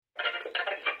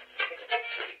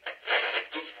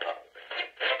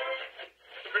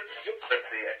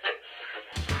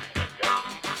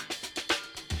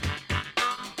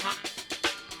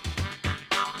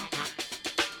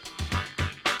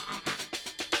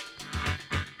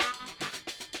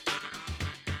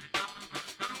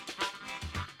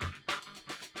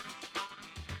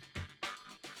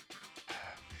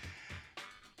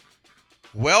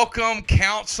Welcome,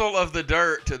 Council of the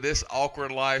Dirt, to this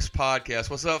Awkward Lives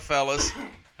podcast. What's up, fellas?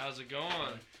 How's it going?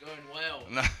 Going well.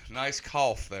 Nice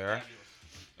cough there.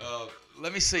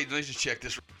 Let me see. Let me just check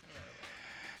this.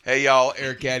 Hey, y'all.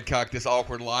 Eric Adcock, This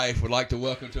Awkward Life, would like to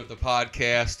welcome to the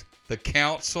podcast the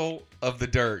Council of the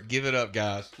Dirt. Give it up,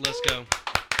 guys. Let's go.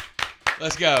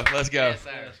 Let's go. Yes,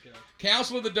 sir. Let's go.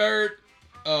 Council of the Dirt.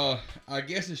 I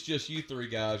guess it's just you three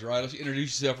guys, right? Let's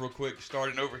introduce yourself real quick.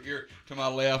 Starting over here to my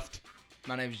left.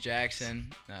 My name's Jackson.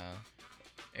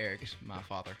 Eric's my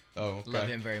father. Oh, okay. Love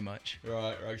him very much.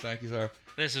 Right. Thank you, sir.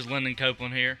 This is Lyndon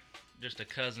Copeland here, just a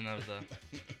cousin of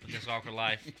This Awkward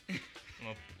Life.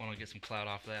 I want to get some clout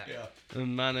off that. Yeah.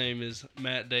 And my name is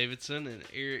Matt Davidson, and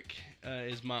Eric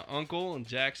is my uncle, and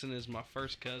Jackson is my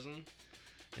first cousin,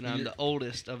 and I'm the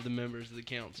oldest of the members of the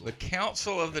council. The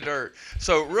Council of the Dirt.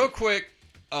 So, real quick,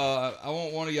 I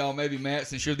want one of y'all, maybe Matt,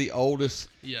 since you're the oldest,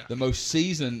 the most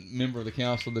seasoned member of the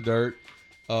Council of the Dirt,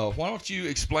 why don't you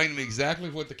explain to me exactly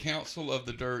what the Council of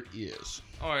the Dirt is?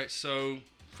 All right, so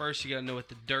first you got to know what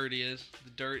the dirt is. The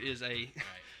dirt is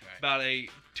about a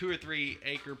 2 or 3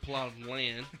 acre plot of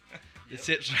land that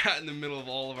sits right in the middle of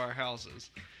all of our houses.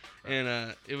 Right.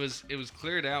 And it was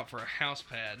cleared out for a house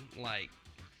pad, like,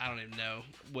 I don't even know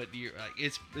what year. Like,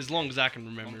 it's as long as I can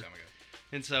remember. Long time ago.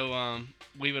 And so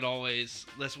we would always,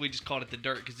 we just called it the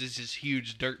dirt because it's this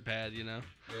huge dirt pad, you know?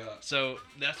 Yeah. So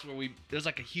that's where it was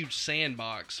like a huge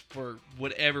sandbox for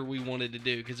whatever we wanted to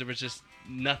do because there was just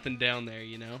nothing down there,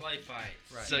 you know? Play fight.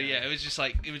 Right. So yeah, it was just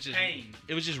pain.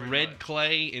 It was just red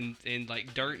clay and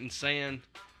like dirt and sand.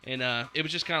 And it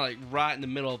was just kind of like right in the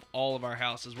middle of all of our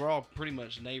houses. We're all pretty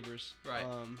much neighbors. Right.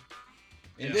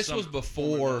 And this was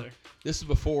before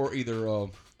either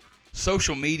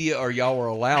social media or y'all were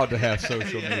allowed to have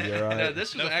social media, right? No,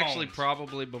 this was actually phones.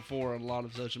 Probably before a lot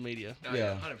of social media. Oh,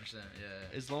 Yeah. 100%. Yeah.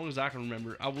 As long as I can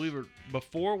remember. I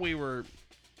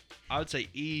would say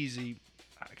easy.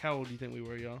 How old do you think we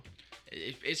were, y'all?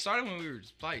 It started when we were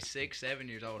probably 6, 7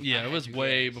 years old. Yeah, it was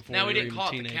way before. Now we didn't were call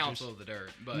it even the teenagers. Council of the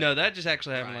Dirt, but No, that just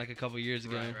actually happened Right. like a couple years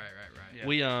ago. Right. Yeah.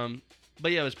 We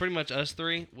but yeah, it was pretty much us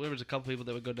three. There was a couple people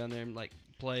that would go down there and like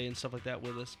play and stuff like that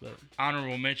with us, but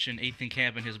Honorable mention Ethan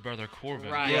Camp and his brother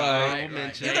Corbin. Right. Yeah, Right.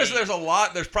 mention- Yeah, there's a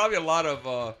lot. There's probably a lot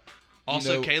of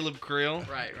also Caleb Creel.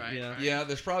 Right. Yeah. Yeah,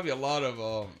 there's probably a lot of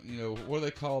what do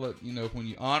they call it? When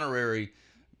you honorary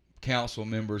council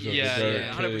members of Yeah, the dirt.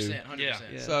 Yeah. too. 100%. 100%.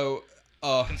 Yeah. So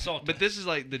Consultant. But this is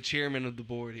like the chairman of the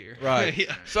board here. right.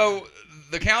 Yeah. So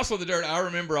the Council of the Dirt. I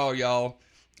remember all y'all.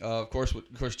 Of course,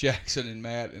 Jackson and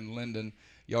Matt and Lyndon.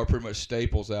 Y'all are pretty much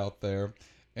staples out there.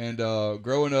 And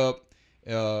growing up,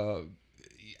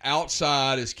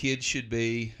 outside as kids should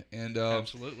be, and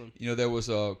Absolutely. there was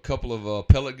a couple of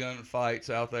pellet gun fights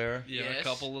out there. Yeah, Yes. a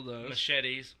couple of those.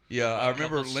 Machetes. Yeah, I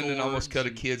remember couple Lyndon almost swords cut a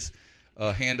and- kid's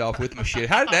hand off with machete.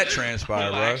 How did that transpire,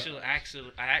 No, bro?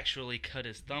 I actually cut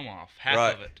his thumb off, half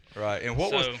Right, of it. right. And what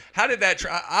So- was? How did that?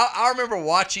 I remember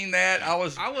watching that. I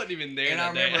wasn't even there And that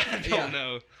I day. remember- I yeah. don't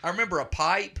know. I remember a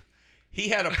pipe. He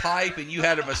had a pipe and you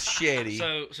had a machete.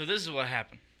 So this is what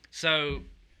happened. So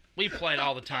we played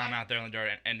all the time out there in the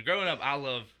dirt, and growing up, I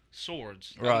love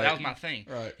swords. Right. That was my thing.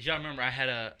 Right. Y'all remember I had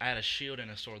a shield and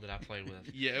a sword that I played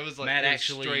with. Yeah, it was like Matt it was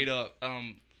actually straight up.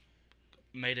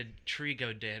 Made a tree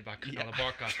go dead by cutting all the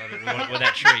bark off of it with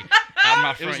that tree out in my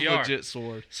It was front a yard. legit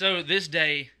sword. So this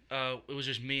day, it was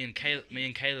just me and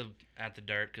Caleb at the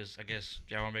dirt because I guess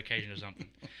y'all were on vacation or something.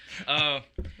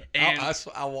 And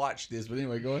I watched this, but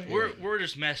anyway, go ahead. we're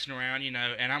just messing around, and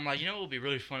I'm like, what would be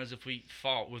really fun is if we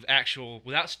fought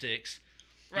without sticks.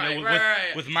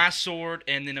 Right. With my sword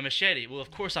and then a machete. Well,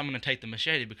 of course I'm going to take the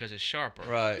machete because it's sharper.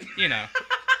 Right.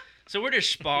 So we're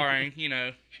just sparring,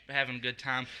 having a good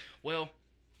time. Well,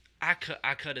 I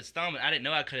cut his thumb. I didn't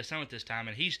know I cut his thumb at this time,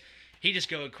 and he just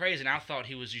going crazy, and I thought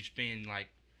he was just being like,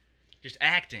 just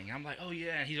acting. I'm like, oh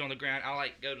yeah, and he's on the ground.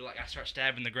 I I start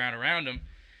stabbing the ground around him,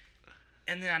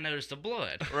 and then I noticed the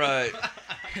blood. Right.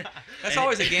 That's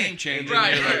always a game changer.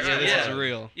 Right, Yeah, right, this yeah. is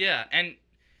real. Yeah, and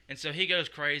so he goes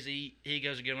crazy. He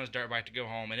goes to get on his dirt bike to go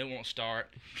home, and it won't start.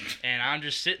 And I'm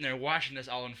just sitting there watching this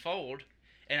all unfold.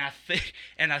 And I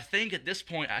think at this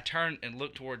point I turn and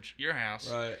look towards your house,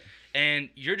 Right. and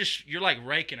you're like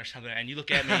raking or something, and you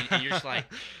look at me and you're just like,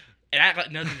 and act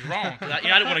like nothing's wrong. 'Cause I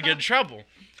didn't want to get in trouble.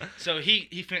 So he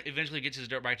eventually gets his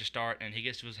dirt bike to start, and he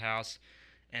gets to his house,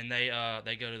 and they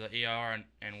go to the ER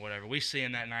and whatever. We see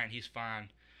him that night, and he's fine.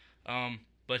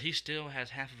 But he still has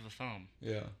half of a thumb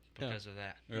Yeah. because of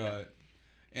that. Right.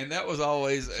 And that was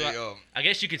always So I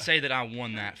guess you could say that I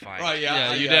won that fight. right.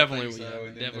 Yeah. Yeah, you I definitely think so. would.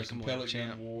 And then Definitely there's some come on, pellet gun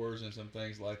champ. wars and some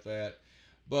things like that.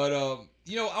 But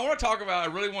I want to talk about.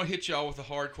 I really want to hit y'all with a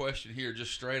hard question here,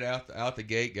 just straight out the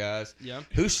gate, guys. Yeah.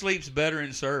 Who sleeps better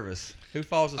in service? Who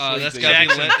falls asleep? That's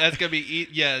gonna be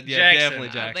Jackson. definitely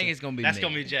Jackson. I think it's gonna be. That's me.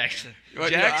 gonna be Jackson.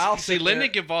 I'll See, Lyndon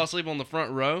can fall asleep on the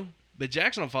front row, but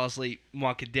Jackson will fall asleep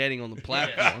while cadetting on the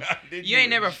platform. You ain't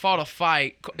never fought a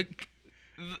fight.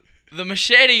 The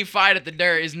machete fight at the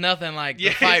dirt is nothing like the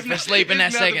fight for sleeping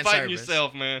that second service.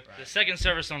 Yourself, man. The second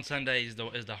service on Sunday is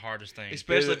the hardest thing.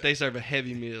 Especially if they serve a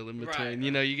heavy meal in between.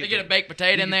 Right. You get a baked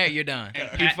potato in there, you're done.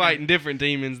 You're fighting different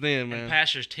demons then, man. And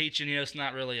pastor's teaching, it's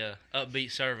not really a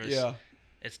upbeat service. Yeah.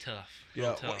 It's tough.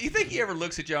 Yeah. Tough. Well, you think he ever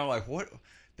looks at y'all like, what?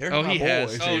 They're Oh, my he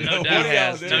boys. has. Oh, You no know? doubt. What are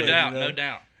y'all has. doing, No doubt. you know? No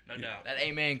doubt. No doubt. That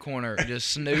amen corner just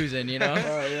snoozing, you know.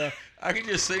 Oh, yeah. I can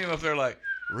just see him up there like,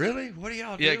 really? What are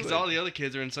y'all doing? Yeah, because all the other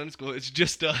kids are in Sunday school. It's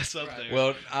just us up there.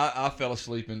 Well, I fell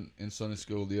asleep in Sunday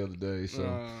school the other day. So,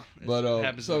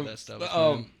 happens so with that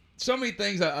stuff. so many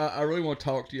things I really want to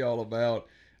talk to y'all about.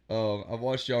 I've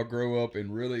watched y'all grow up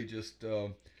and really just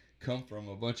come from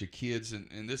a bunch of kids,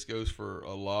 and this goes for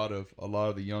a lot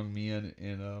of the young men,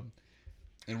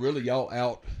 and really y'all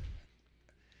out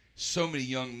so many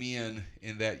young men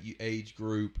in that age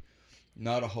group.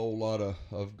 Not a whole lot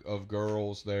of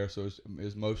girls there, so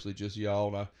it's mostly just y'all.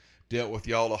 And I dealt with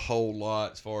y'all a whole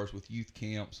lot as far as with youth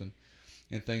camps and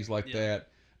things like that.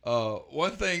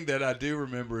 One thing that I do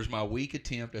remember is my weak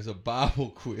attempt as a Bible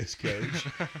quiz coach.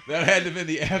 That had to have been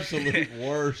the absolute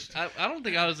worst. I don't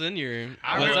think I was in your.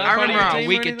 I remember our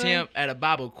weak attempt at a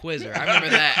Bible quizzer. I remember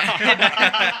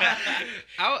that.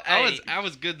 I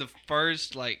was good the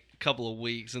first couple of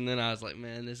weeks, and then I was like,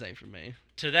 man, this ain't for me.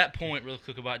 To that point, real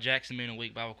quick about Jackson being a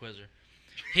weak Bible quizzer.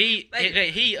 He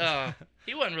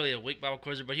wasn't really a weak Bible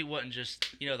quizzer, but he wasn't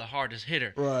just the hardest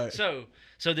hitter. Right. So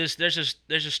there's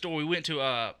a story. We went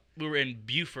to we were in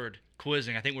Buford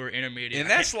quizzing. I think we were intermediate. And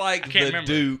that's like the remember.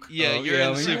 Duke. Yeah, you're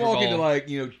in the Super you walk Bowl.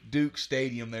 into Duke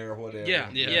Stadium there or whatever.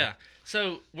 Yeah.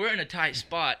 So we're in a tight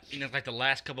spot. Like the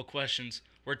last couple questions,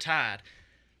 we're tied.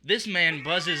 This man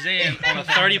buzzes in on a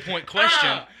 30-point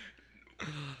question.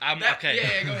 Okay.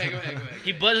 Yeah, go ahead.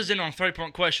 He buzzes in on a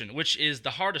 30-point question, which is the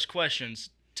hardest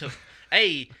questions to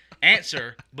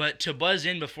answer, but to buzz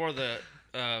in before the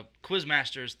quiz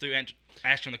masters through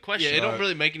asking the question. Yeah, it don't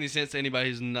really make any sense to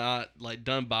anybody who's not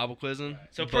done Bible quizzing.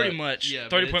 So pretty much,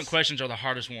 30-point questions are the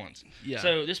hardest ones. Yeah.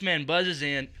 So this man buzzes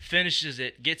in, finishes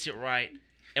it, gets it right,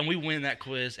 and we win that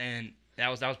quiz, and that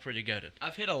was pretty goated.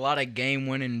 I've hit a lot of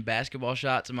game-winning basketball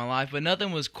shots in my life, but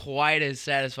nothing was quite as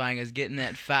satisfying as getting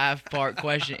that 5-part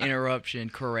question interruption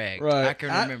correct. Right. I can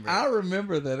remember. I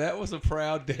remember that. That was a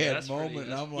proud dad moment.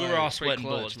 We were all sweating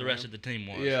bullets. The rest of the team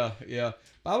was. Yeah.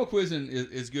 Bible quizzing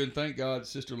is good. And thank God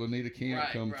Sister Lanita Camp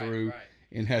come through right.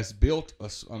 and has built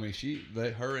us. I mean,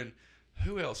 her and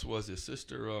who else was it?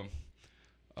 Sister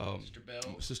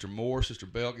Sister Moore, Sister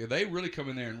Belk. Yeah, they really come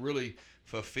in there and really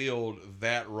fulfilled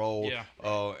that role. Yeah.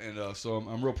 So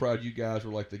I'm real proud you guys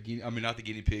were like not the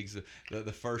guinea pigs,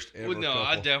 the first ever. Well, no,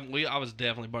 couple. I was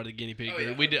definitely part of the guinea pig. Oh,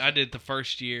 yeah, I did it the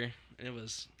first year. And it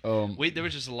was there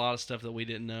was just a lot of stuff that we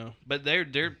didn't know. But they're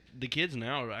the kids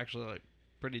now are actually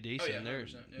pretty decent. Oh,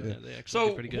 yeah, They actually So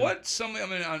do pretty good.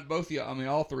 on both of y'all,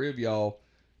 all three of y'all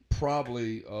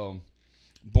probably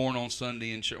born on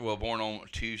Sunday born on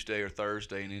Tuesday or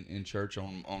Thursday and in church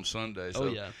on Sunday.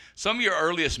 So some of your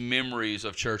earliest memories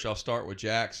of church, I'll start with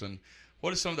Jackson.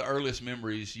 What are some of the earliest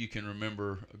memories you can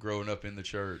remember growing up in the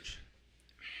church?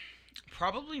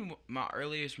 Probably my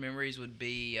earliest memories would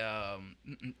be,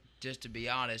 just to be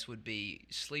honest, would be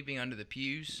sleeping under the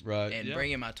pews and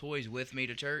bringing my toys with me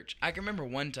to church. I can remember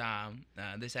one time,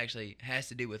 this actually has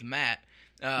to do with Matt,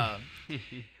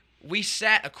 we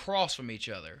sat across from each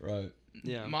other. Right.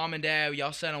 Yeah. Mom and Dad,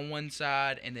 y'all sat on one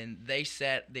side, and then they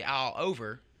sat the aisle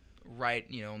over, right,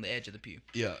 on the edge of the pew.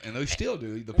 Yeah, and they still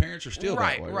do. The parents are still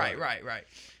that way. Right.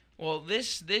 Well,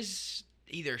 this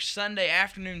either Sunday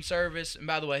afternoon service, and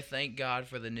by the way, thank God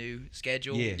for the new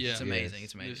schedule. Yes. It's amazing. Yes.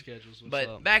 It's amazing. New schedules.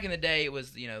 But back in the day, it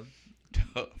was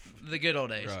Tough. the good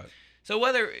old days. Right. So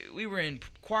whether we were in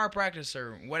choir practice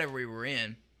or whatever we were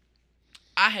in,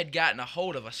 I had gotten a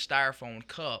hold of a styrofoam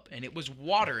cup, and it was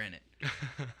water in it.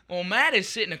 Well, Matt is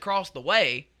sitting across the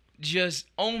way, just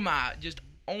on my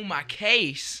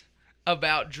case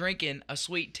about drinking a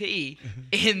sweet tea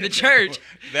in the church.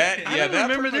 I don't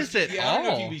remember this at all. I don't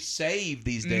know if you'd be saved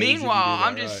these days. Meanwhile,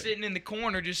 I'm just sitting in the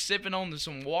corner, just sipping on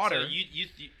some water.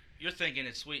 So you're thinking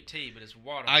it's sweet tea, but it's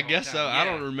water. I guess so. Yeah. I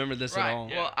don't remember this at all.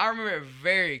 Well, I remember it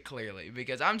very clearly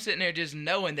because I'm sitting there just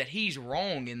knowing that he's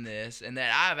wrong in this and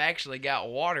that I've actually got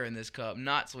water in this cup,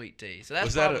 not sweet tea. So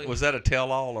that's was that a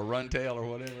tell-all, a run tell, or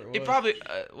whatever it was? It probably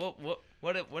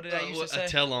What did I used to say? A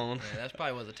tell-on. Yeah, that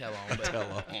probably was a tell-on. But,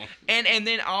 Tell-on. And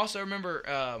then I also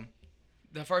remember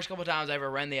the first couple times I ever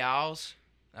ran the aisles.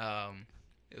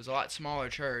 It was a lot smaller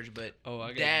church, but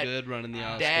I got good running the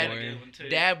aisle story.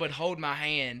 Dad would hold my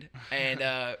hand and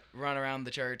run around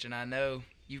the church, and I know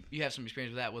you have some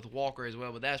experience with that with Walker as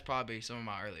well, but that's probably some of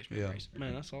my earliest memories.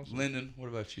 Man, that's awesome. Lyndon, what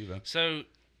about you, man? So,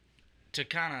 I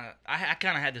kind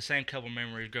of had the same couple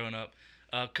memories growing up.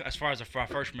 As far as our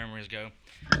first memories go,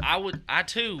 I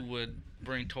too would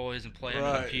bring toys and play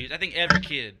under the pews. I think every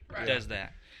kid does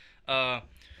that.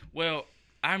 Well,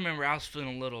 I remember I was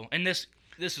feeling a little, and this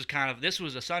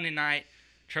was a Sunday night.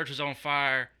 Church was on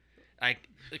fire. Like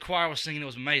the choir was singing, it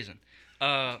was amazing.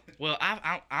 Well,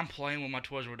 I'm playing with my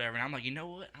toys or whatever, and I'm like, you know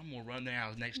what? I'm gonna run the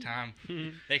aisles next time.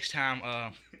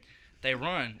 They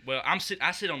run. Well, I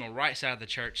sit on the right side of the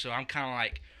church, so I'm kind of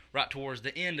like right towards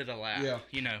the end of the lap. Yeah.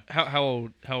 You know. How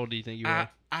old do you think you were?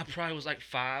 I probably was like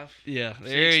 5. Yeah.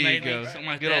 There you maybe, go. Something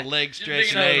like Good that. old leg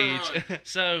stretching age.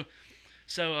 So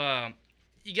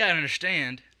you gotta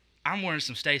understand, I'm wearing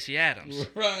some Stacey Adams.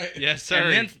 Right. Yes, sir.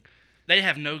 And then they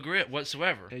have no grip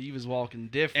whatsoever. Yeah, you was walking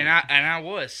different. And I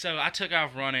was. So I took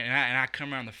off running, and I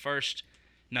come around the first.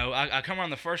 No, I come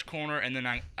around the first corner, and then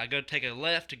I go take a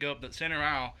left to go up the center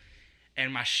aisle,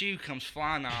 and my shoe comes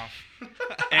flying off.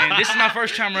 And this is my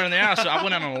first time running the aisle, so I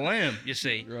went out on a limb, you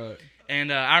see. Right.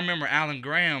 And I remember Alan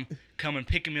Graham coming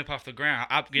picking me up off the ground.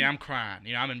 I'm crying.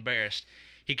 You know, I'm embarrassed.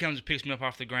 He comes and picks me up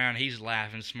off the ground. He's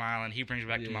laughing, smiling. He brings me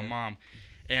back to my mom.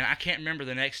 And I can't remember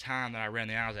the next time that I ran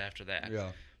the aisles after that.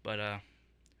 Yeah. But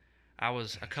I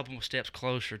was a couple of steps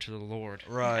closer to the Lord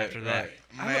after that.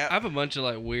 I have a bunch of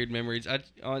like weird memories.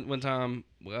 One time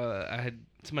I had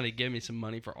somebody gave me some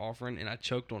money for offering, and I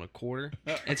choked on a quarter,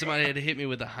 and somebody had to hit me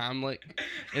with a Heimlich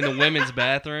in the women's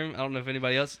bathroom. I don't know if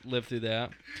anybody else lived through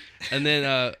that. And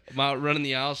then my running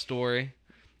the aisle story.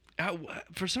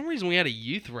 For some reason, we had a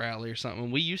youth rally or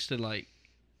something. We used to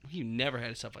we never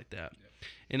had stuff like that.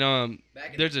 And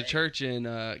there's a church in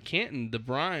Canton, the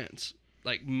Bryants.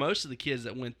 Like most of the kids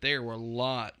that went there were a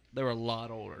lot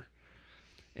older.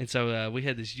 And so we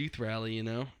had this youth rally, you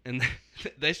know, and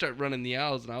they start running the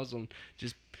aisles, and I was on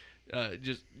just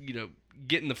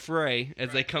getting the fray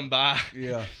as they come by.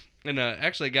 Yeah. And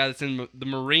actually, a guy that's in the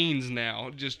Marines now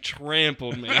just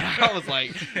trampled me. I was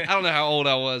like, I don't know how old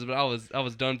I was, but I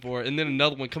was done for. And then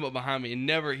another one come up behind me, and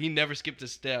he never skipped a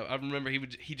step. I remember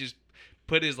he just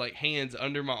put his like hands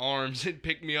under my arms and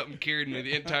picked me up and carried me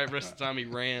the entire rest of the time he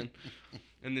ran,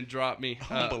 and then dropped me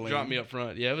up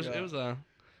front. Yeah, it was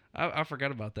I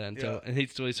forgot about that until and he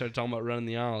started talking about running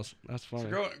the aisles. That's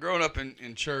funny. So growing up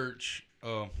in church,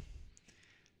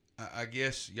 I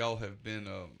guess y'all have been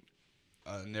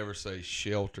I never say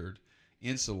sheltered,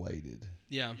 insulated.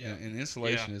 Yeah. And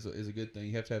insulation is a good thing.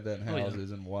 You have to have that in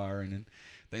houses and wiring and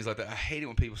things like that. I hate it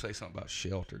when people say something about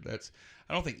sheltered.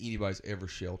 I don't think anybody's ever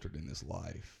sheltered in this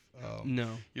life. No.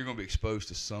 You're going to be exposed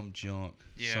to some junk,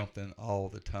 something all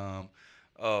the time.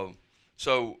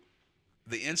 So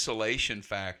the insulation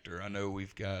factor, I know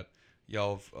we've got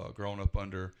y'all have grown up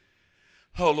under,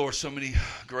 oh Lord, so many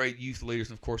great youth leaders,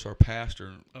 and of course our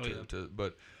pastor.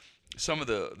 But some of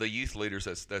the youth leaders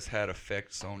that's had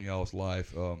effects on y'all's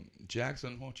life.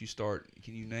 Jackson, why don't you start?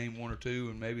 Can you name one or two,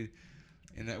 and maybe,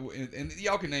 and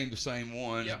y'all can name the same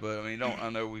ones. Yeah. But I mean, I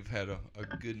know we've had a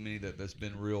good many that's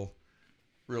been real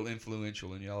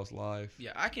influential in y'all's life.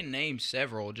 Yeah, I can name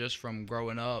several just from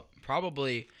growing up.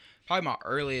 Probably my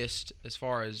earliest as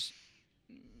far as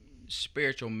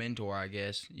spiritual mentor, I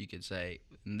guess you could say.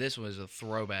 And this was a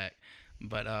throwback.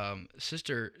 But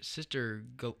Sister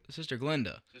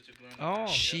Glenda. Oh,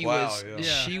 she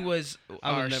was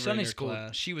our Sunday school.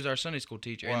 Class. She was our Sunday school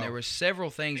teacher, and there were several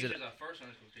things that. Our first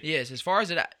Sunday school teacher. Yes, as far as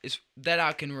that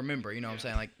I can remember, you know what I'm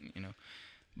saying, like, you know,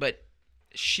 but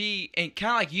she, and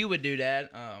kind of like you would do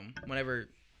that. Whenever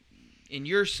in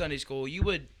your Sunday school, you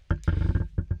would.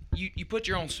 You put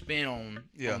your own spin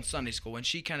on Sunday school, and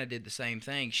she kind of did the same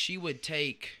thing. She would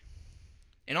take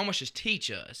and almost just teach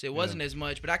us. It wasn't as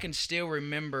much, but I can still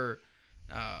remember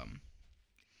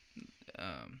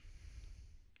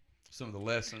some of the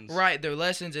lessons. Right, the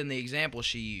lessons and the examples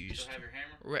she used. You still have your hammer?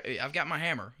 Right, I've got my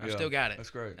hammer. I've still got it. That's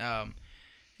great. And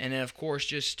then, of course,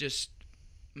 just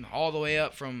all the way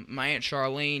up from my Aunt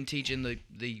Charlene teaching the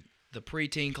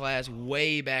preteen class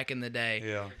way back in the day.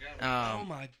 Yeah. Oh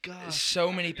my gosh.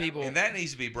 So many people. And that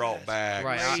needs to be brought back.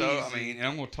 Right. So I mean, and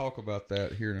I'm going to talk about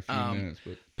that here in a few minutes,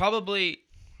 but probably,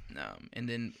 and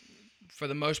then for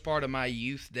the most part of my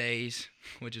youth days,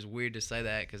 which is weird to say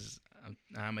that because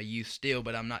I'm a youth still,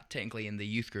 but I'm not technically in the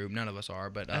youth group. None of us are.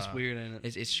 But that's weird, ain't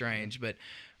it? It's strange, but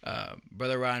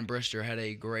Brother Ryan Brister had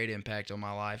a great impact on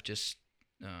my life. Just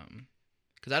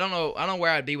because I don't know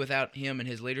where I'd be without him and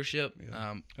his leadership.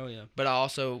 Yeah. But I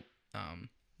also,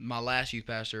 my last youth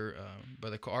pastor,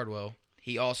 Brother Cardwell,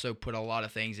 he also put a lot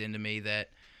of things into me that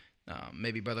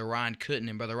maybe Brother Ryan couldn't,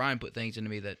 and Brother Ryan put things into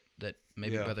me that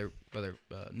maybe Brother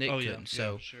Nick couldn't.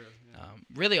 So,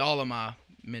 really, all of my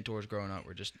mentors growing up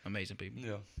were just amazing people.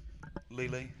 Yeah.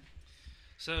 Lele?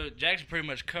 So Jackson pretty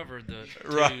much covered the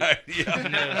right.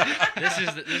 Yeah. This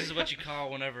is what you call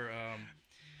whenever.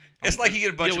 It's like you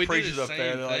get a bunch of we do preachers the up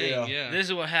there. same Like, thing, yeah. This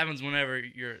is what happens whenever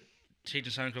you're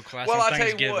teaching Sunday school class. Well, on I tell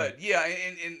you Thanksgiving. what, yeah,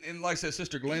 and like I said,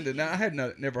 Sister Glenda. Now I had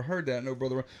never heard that, no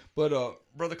brother, but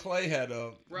Brother Clay had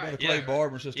Brother Clay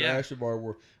Barber and Sister Ashley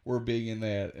Barber were big in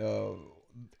that,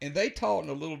 and they taught in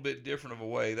a little bit different of a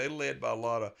way. They led by a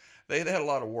lot of they had a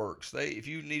lot of works. If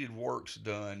you needed works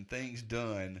done, things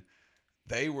done,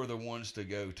 they were the ones to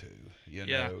go to. You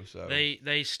know, so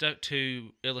they stuck to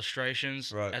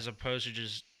illustrations as opposed to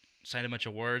just saying a bunch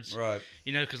of words. Right.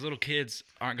 You know, because little kids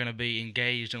aren't going to be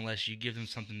engaged unless you give them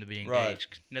something to be engaged.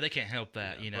 Right. You know, they can't help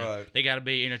that, you know. Right. They got to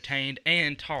be entertained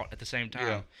and taught at the same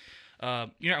time. Yeah.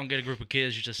 You're not going to get a group of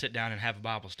kids just to sit down and have a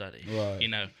Bible study. Right. You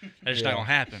know, that's just not going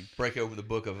to happen. Break open the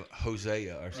book of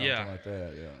Hosea or something like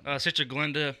that, yeah. Sister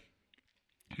Glenda,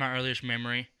 my earliest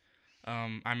memory,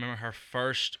 I remember her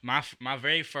my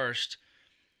very first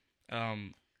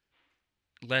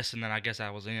lesson that I guess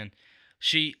I was in.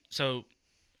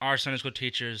 Our Sunday school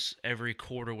teachers every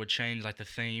quarter would change like the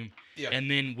theme, and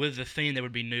then with the theme there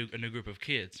would be a new group of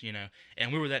kids, you know,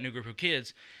 and we were that new group of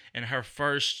kids. And her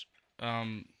first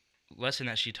lesson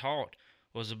that she taught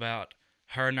was about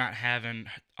her not having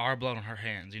our blood on her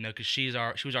hands, you know, because she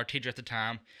was our teacher at the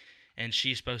time, and she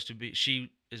has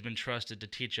been trusted to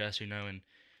teach us, you know, and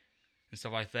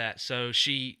stuff like that. So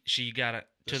she got it.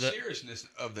 The seriousness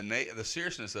of the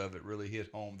seriousness of it really hit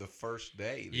home the first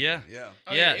day. Yeah.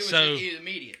 It was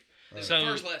immediate. Right. So the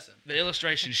first lesson. The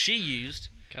illustration she used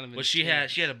was she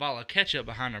had a bottle of ketchup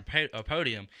behind her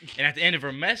podium, and at the end of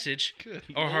her message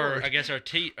her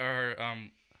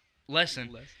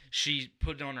lesson, she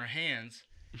put it on her hands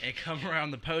and come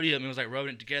around the podium and was like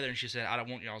rubbing it together, and she said, "I don't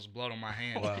want y'all's blood on my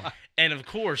hands." Wow. And of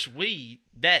course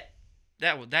that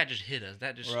just hit us.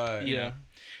 That just you know.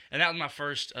 And that was my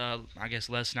first, I guess,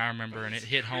 lesson I remember, and it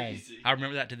hit home. I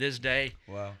remember that to this day.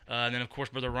 Wow. And then, of course,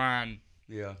 Brother Ryan.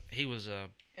 Yeah. He was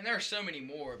and there are so many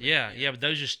more. But but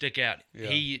those just stick out. Yeah.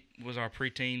 He was our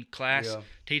preteen class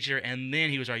teacher, and then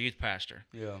he was our youth pastor.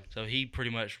 Yeah. So he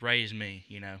pretty much raised me,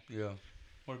 you know. Yeah.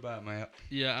 What about Matt?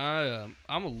 Yeah,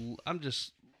 I'm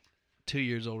just 2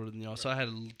 years older than y'all, so I had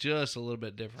just a little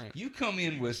bit different. You come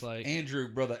in with like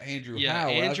Brother Andrew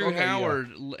Howard. Andrew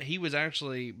Howard. He was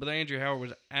actually, Brother Andrew Howard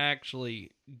was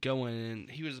actually going, and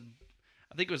he was,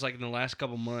 I think it was like in the last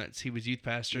couple months, he was youth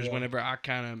pastors whenever I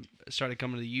kind of started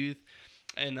coming to the youth,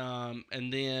 and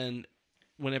then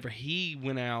whenever he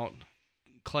went out,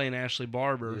 Clay and Ashley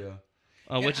Barber,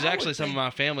 which is actually some of my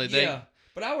family.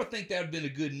 But I would think that would have been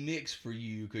a good mix for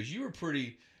you because you were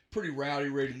pretty rowdy,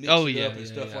 ready to mix it up and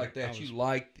stuff like that. You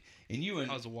liked, and you and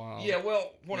I was wild. Yeah,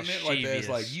 well, what I meant like that is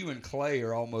like you and Clay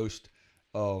are almost.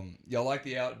 Y'all like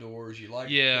the outdoors. You like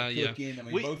cooking. I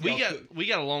mean, we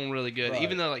got along really good.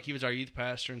 Even though like he was our youth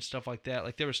pastor and stuff like that,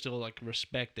 like there was still like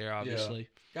respect there. Obviously,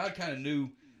 God kind of knew.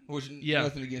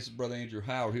 Nothing against Brother Andrew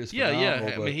Howard. He was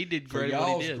I mean, he did great. For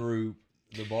y'all's what he did. Group,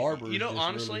 the Barbers. You know,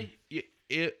 honestly,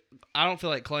 I don't feel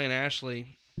like Clay and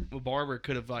Ashley Barber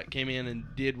could have like came in and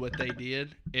did what they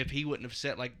did if he wouldn't have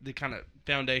set like the kind of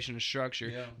foundation and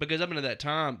structure. Because up until that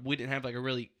time, we didn't have like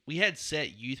we had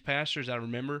set youth pastors, I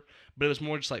remember, but it was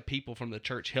more just like people from the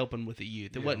church helping with the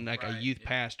youth. It wasn't like a youth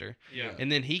pastor. Yeah.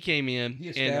 And then he came in. He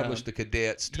established the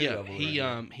cadets too.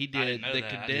 Yeah. He did the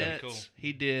cadets. Cool.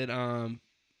 He did.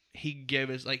 He gave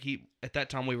us like at that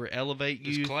time we were Elevate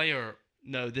Youth. Is Clay or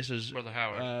no? This is Brother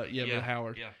Howard. Brother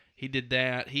Howard. Yeah. He did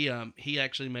that. He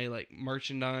actually made like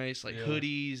merchandise, like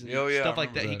hoodies and stuff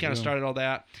like that. He kind of started all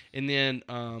that, and then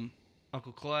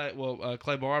Uncle Clay,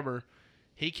 Clay Barber,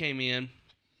 he came in,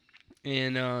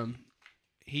 and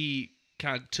he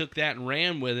kind of took that and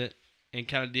ran with it, and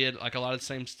kind of did like a lot of the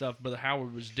same stuff Brother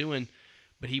Howard was doing,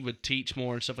 but he would teach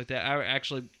more and stuff like that.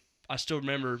 I still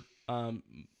remember.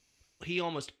 He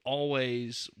almost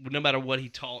always, no matter what he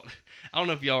taught, I don't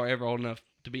know if y'all are ever old enough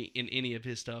to be in any of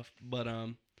his stuff, but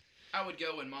I would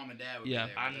go when Mom and Dad would be there.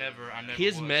 I never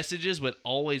his messages would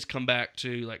always come back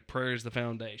to like prayer is the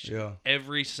foundation. Yeah.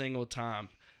 Every single time.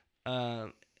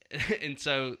 And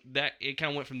so that it kind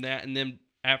of went from that, and then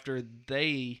after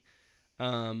they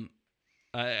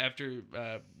after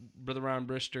Brother Ryan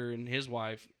Brister and his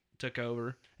wife took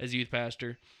over as youth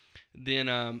pastor, then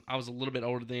I was a little bit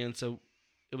older then, so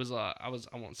it was I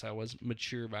won't say I was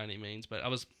mature by any means, but I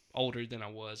was older than I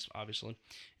was, obviously.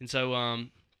 And so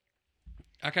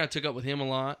I kind of took up with him a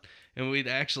lot. And we'd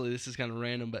actually, this is kind of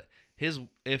random, but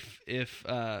if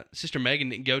Sister Megan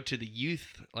didn't go to the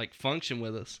youth like function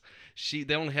with us,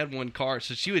 they only had one car,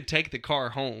 so she would take the car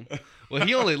home. Well,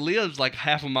 he only lives like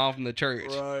half a mile from the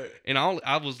church, Right. and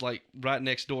I was like right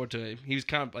next door to him. He was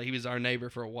kind of like, he was our neighbor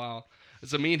for a while.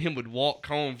 So me and him would walk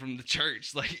home from the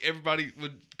church. Like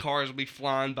cars would be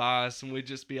flying by us, and we'd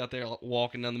just be out there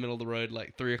walking down the middle of the road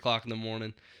like 3 o'clock in the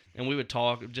morning, and we would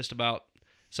talk just about.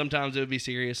 Sometimes it would be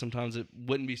serious, sometimes it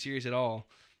wouldn't be serious at all.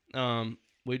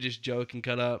 We just joke and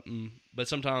cut up, but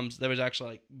sometimes there was actually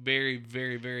like very,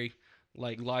 very, very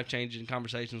like life-changing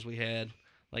conversations we had,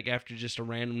 like after just a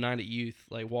random night at youth,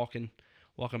 like walking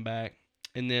back.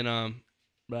 And then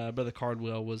Brother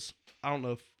Cardwell was, I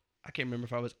can't remember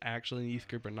if I was actually in the youth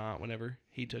group or not whenever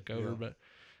he took over, but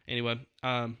anyway,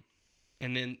 and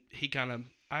then I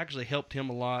actually helped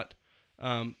him a lot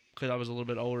because I was a little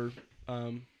bit older,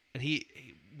 and he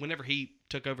whenever he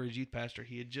took over as youth pastor,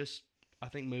 he had just, I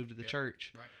think, moved to the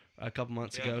church a couple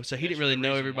months ago, so he didn't really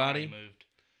know everybody.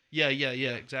 Yeah,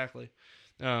 exactly.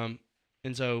 And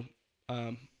so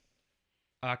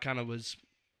I kind of was,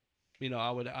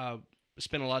 I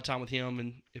spent a lot of time with him,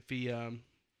 and if he,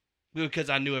 because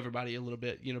I knew everybody a little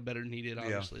bit, better than he did,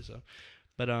 obviously. Yeah.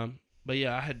 So, but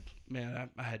yeah,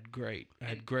 I had great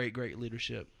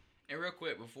leadership. And real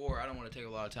quick before, I don't want to take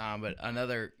a lot of time, but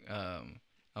another,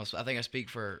 I think I speak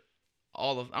for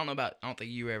I don't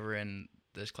think you were ever in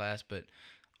this class, but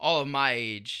all of my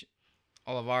age,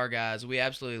 all of our guys, we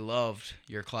absolutely loved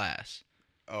your class.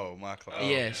 Oh, my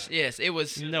class. Yes, it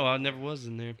was. No, I never was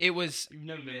in there. It was. You've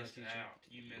never been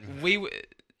out. We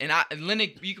and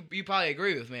Lennox, you probably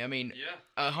agree with me. I mean,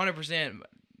 100%.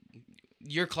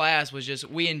 Your class was just,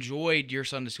 we enjoyed your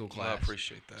Sunday school class. Well, I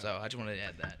appreciate that. So I just wanted to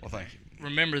add that. Well, thank you.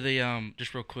 Remember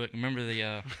just real quick. Remember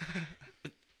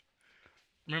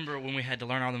remember when we had to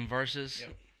learn all them verses?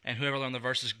 Yep. And whoever learned the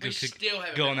verses could still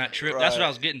go on that trip. Right. That's what I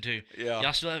was getting to. Yeah.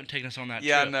 Y'all still haven't taken us on that trip.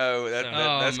 Yeah, I know.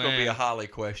 That's So. going to be a Holly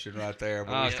question right there.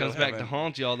 But It comes back to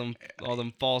haunt you, all them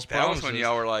false that promises. was when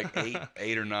y'all were like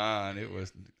 8 or 9. It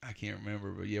was, I can't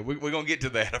remember. But yeah, we're going to get to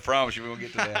that. I promise you we're going to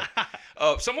get to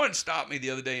that. Someone stopped me the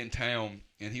other day in town,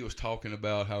 and he was talking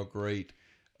about how great,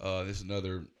 this is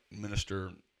another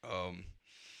minister, and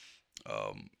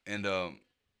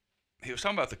he was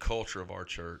talking about the culture of our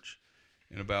church.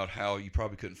 And about how you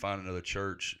probably couldn't find another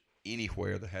church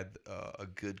anywhere that had a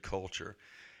good culture.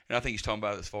 And I think he's talking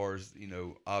about it as far as,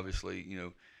 obviously,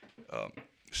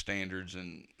 standards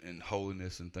and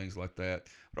holiness and things like that.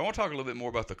 But I want to talk a little bit more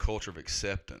about the culture of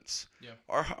acceptance. Yeah.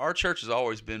 Our church has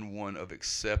always been one of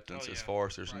acceptance as far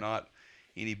as there's not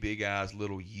any big eyes,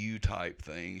 little you type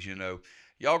things,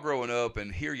 Y'all growing up,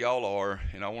 and here y'all are,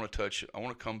 and I want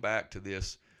to come back to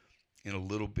this in a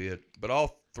little bit. But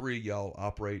all three of y'all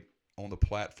operate on the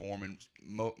platform in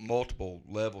multiple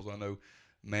levels. I know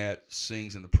Matt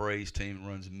sings in the praise team,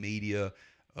 runs media,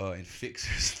 and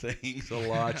fixes things a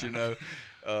lot,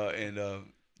 and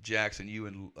Jackson, you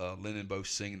and Lyndon both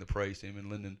sing in the praise team, and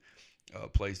Lyndon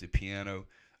plays the piano.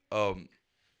 I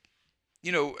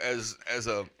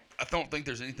don't think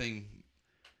there's anything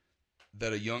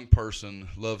that a young person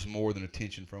loves more than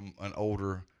attention from an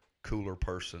older, cooler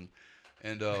person.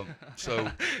 And so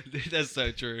that's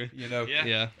so true.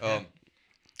 Yeah.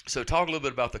 So talk a little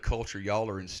bit about the culture y'all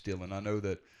are instilling. I know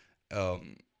that,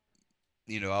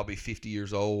 I'll be 50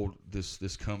 years old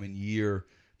this coming year.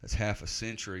 That's half a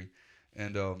century.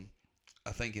 And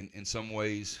I think in some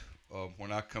ways,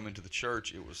 when I come into the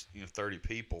church, it was 30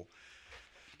 people.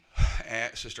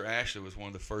 Sister Ashley was one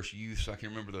of the first youths. I can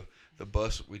remember the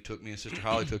bus me and Sister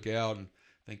Holly took out, and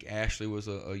I think Ashley was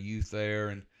a youth there,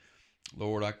 and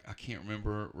Lord, I can't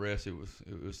remember rest. It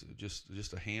was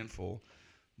just a handful,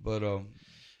 but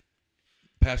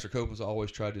Pastor Copeland's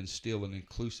always tried to instill an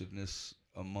inclusiveness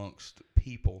amongst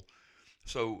people.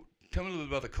 So tell me a little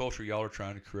bit about the culture y'all are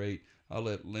trying to create. I'll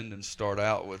let Lyndon start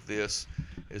out with this,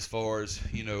 as far as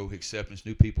acceptance,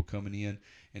 new people coming in,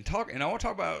 and talk. And I want to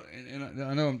talk about. And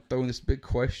I know I'm throwing this big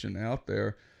question out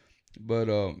there, but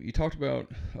you talked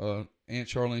about Aunt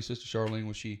Charlene, Sister Charlene,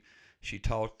 when she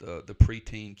taught the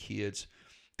preteen kids.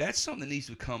 That's something that needs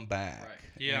to come back. Right.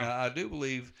 Yeah, and I do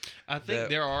believe. I think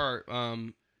there are,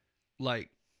 like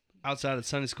outside of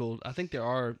Sunday school, I think there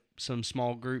are some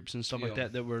small groups and stuff like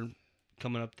that were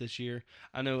coming up this year.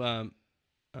 I know.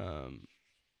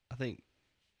 I think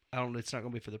it's not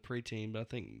going to be for the preteen, but I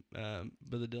think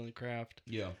Brother Dylan Kraft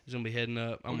is going to be heading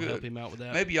up. I'm going to help him out with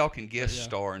that. Maybe y'all can guest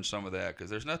star in some of that, because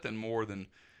there's nothing more than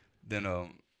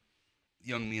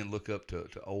young men look up to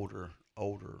older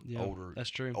older, that's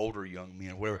true. older young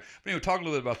men, whatever. But anyway, talk a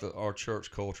little bit about our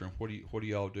church culture and what do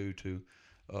y'all do to,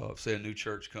 say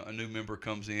a new member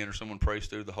comes in or someone prays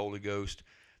through the Holy Ghost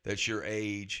that's your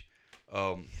age.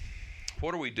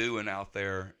 What are we doing out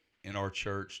there in our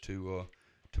church to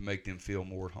make them feel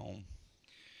more at home?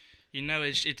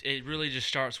 It really just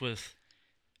starts with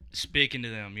speaking to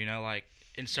them, like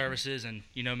in services, and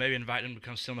maybe invite them to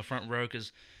come sit on the front row,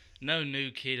 because no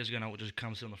new kid is gonna just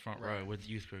come sit on the front row with the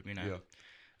youth group, Yeah.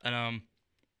 And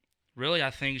really, I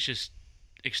think it's just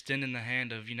extending the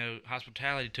hand of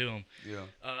hospitality to them. Yeah.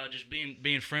 Just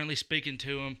being friendly, speaking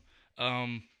to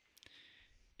them.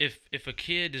 If a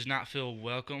kid does not feel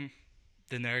welcome,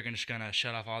 then they're just gonna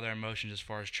shut off all their emotions as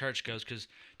far as church goes, because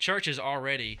church is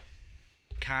already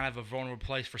kind of a vulnerable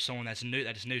place for someone that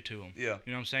is new to them. Yeah.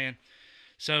 You know what I'm saying?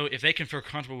 So if they can feel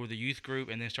comfortable with the youth group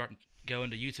and then start going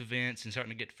to youth events and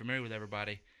starting to get familiar with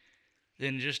everybody,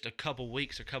 then just a couple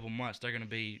weeks or couple months, they're going to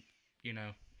be,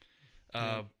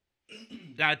 not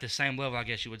at the same level, I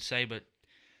guess you would say, but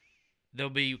they'll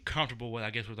be comfortable with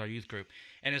our youth group.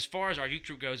 And as far as our youth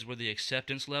group goes with the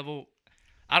acceptance level,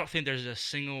 I don't think there's a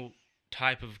single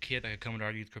type of kid that could come into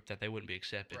our youth group that they wouldn't be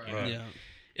accepted. Right. Yeah.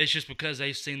 It's just because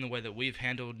they've seen the way that we've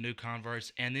handled new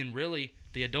converts, and then really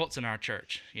the adults in our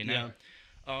church, Yeah.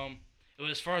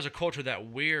 As far as a culture that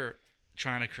we're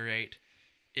trying to create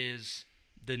is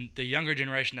the younger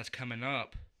generation that's coming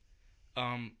up.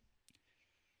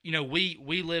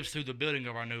 We lived through the building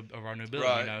of our new building.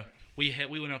 Right.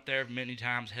 We went up there many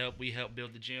times. We helped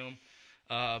build the gym.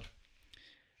 I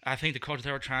think the culture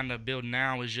that we're trying to build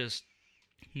now is just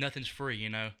nothing's free.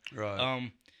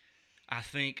 Right. I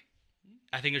think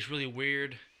it's really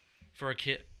weird for a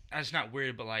kid. It's not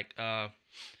weird, but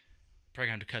probably going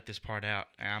to have to cut this part out.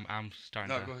 I'm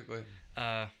starting to. No, go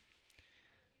ahead.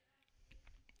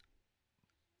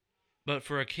 But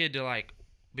for a kid to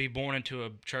be born into a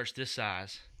church this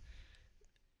size,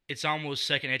 it's almost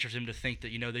second nature to them to think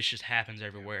that this just happens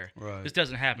everywhere. Right. This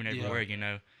doesn't happen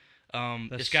everywhere.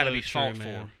 It's got to be fought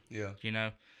for. Yeah.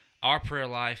 Our prayer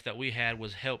life that we had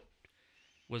was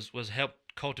helped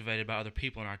cultivated by other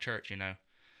people in our church. It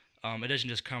doesn't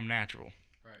just come natural.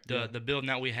 Right. The building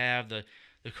that we have, the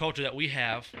culture that we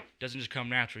have doesn't just come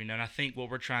naturally. And I think what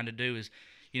we're trying to do is,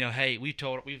 hey, we've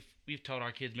told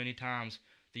our kids many times,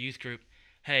 the youth group,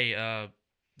 hey,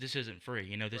 this isn't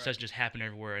free. This doesn't just happen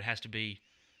everywhere. It has to be,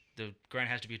 the ground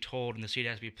has to be tilled and the seed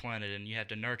has to be planted, and you have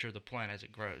to nurture the plant as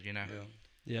it grows.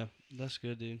 Yeah, that's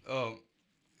good, dude.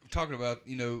 Talking about,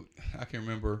 I can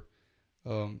remember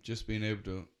just being able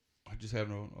to, just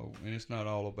having and it's not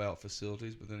all about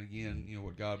facilities, but then again,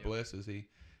 what God blesses, He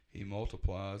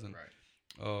multiplies, and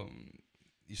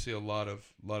you see a lot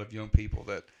of young people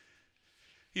that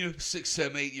 6,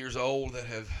 7, 8 years old that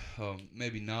have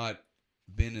maybe not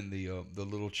been in the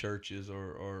little churches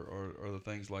or the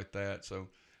things like that. So,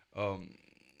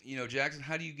 Jackson,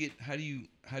 how do you get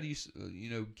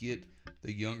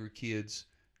the younger kids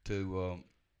to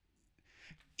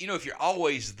if you're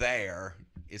always there,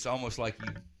 it's almost like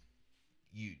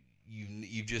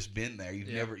you've just been there.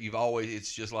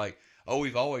 It's just like, oh,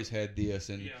 we've always had this,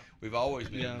 and we've always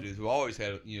been able to do this. We've always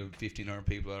had 1,500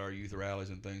 people at our youth rallies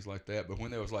and things like that. But when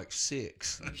there was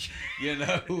 6, or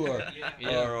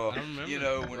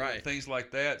things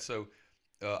like that. So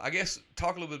I guess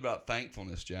talk a little bit about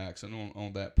thankfulness, Jackson,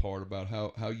 on that part about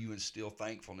how you instill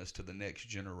thankfulness to the next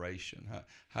generation.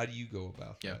 How do you go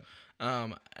about that?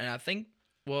 And I think,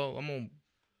 I'm gonna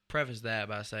preface that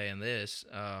by saying this.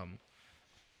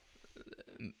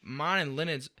 Mine and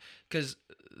Lyndon's, because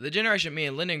the generation me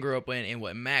and Lyndon grew up in and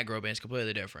what Matt grew up in is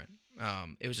completely different.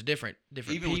 It was a different even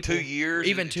people. With 2 years,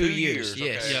 even 2 years,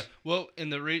 yes. Okay. Yeah. Well,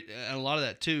 and and a lot of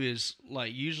that too is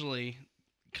usually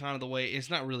kind of the way, it's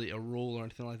not really a rule or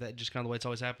anything like that. Just kind of the way it's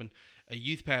always happened. A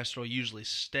youth pastor will usually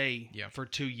stay for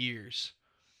 2 years,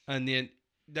 and then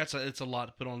it's a lot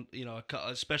to put on,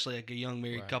 especially a young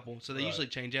married couple. So they usually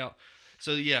change out.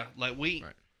 So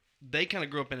they kind of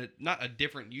grew up in not a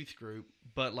different youth group,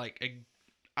 but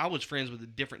I was friends with a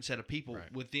different set of people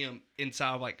with them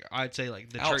inside of I'd say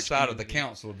the church outside of the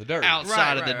council of the dirt.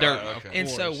 Outside of the dirt. Okay. And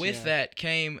so with that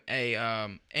came a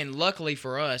and luckily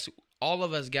for us, all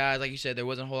of us guys, like you said, there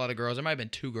wasn't a whole lot of girls. There might have been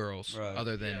 2 girls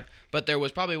other than, but there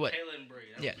was probably Kayla and Bree.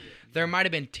 There might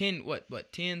have been 10,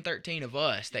 13 of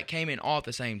us that came in all at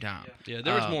the same time. Yeah,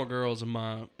 there was more girls in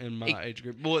my age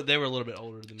group. Well, they were a little bit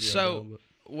older than me. So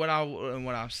what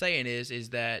I'm saying is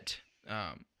that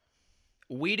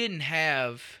we didn't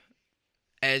have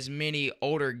as many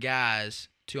older guys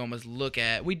to almost look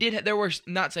at. We did. There were,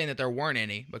 not saying that there weren't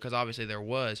any, because obviously there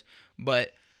was,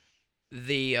 but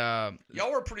the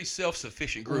y'all were a pretty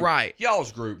self-sufficient group. Right.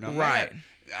 Y'all's group. Now, right.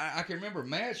 I can remember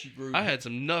Matt's group. I had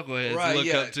some knuckleheads to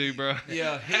look up to, bro.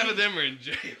 Yeah, half of them are in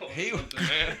jail.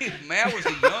 Matt was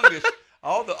the youngest.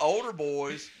 All the older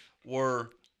boys were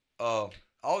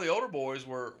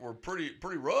pretty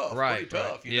rough, pretty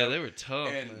tough. You know? They were tough.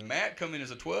 And man. Matt come in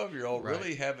as a 12-year-old,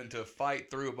 really having to fight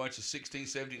through a bunch of 16,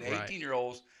 17,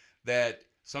 18-year-olds that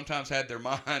sometimes had their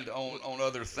mind on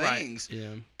other things. Right.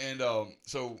 Yeah. And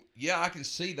so I can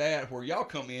see that where y'all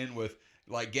come in with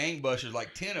like gangbusters,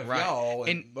 like 10 of y'all,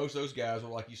 and most of those guys were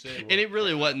like you said. And it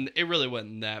really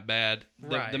wasn't that bad.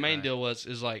 The main deal was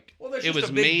like it was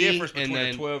a big me difference between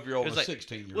and a 12-year-old and a like,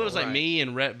 16-year-old. Well, it was like me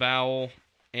and Rhett Vowell,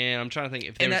 and I'm trying to think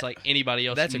if there was like anybody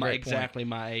else exactly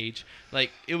my age.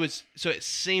 Like it was, so it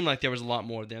seemed like there was a lot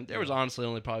more of them. There was honestly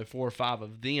only probably 4 or 5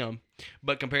 of them,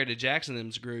 but compared to Jackson and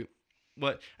them's group,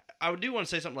 but I do want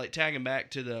to say something like tagging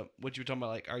back to what you were talking about,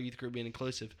 like our youth group being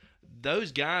inclusive.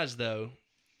 Those guys though.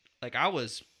 Like I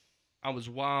was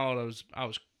wild. I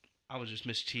was just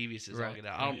mischievous as all get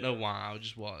out. I don't know why. I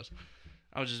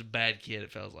was just a bad kid.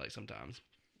 It felt like sometimes,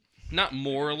 not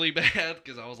morally bad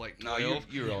because I was like 12. No,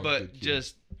 you're always but a good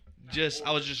kid. just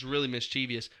I was just really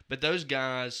mischievous. But those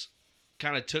guys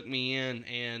kind of took me in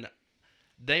and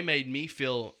they made me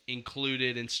feel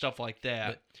included and stuff like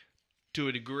that. To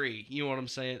a degree, you know what I'm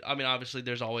saying? I mean, obviously,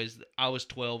 I was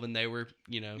 12 and they were,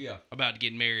 about to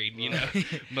get married, you know.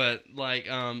 But like,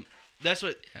 that's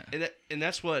what, and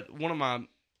that's what one of my,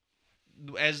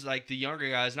 as like the younger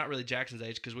guys, not really Jackson's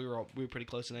age because we were pretty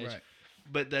close in age,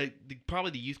 but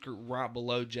probably the youth group right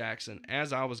below Jackson.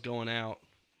 As I was going out,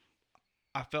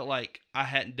 I felt like I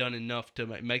hadn't done enough to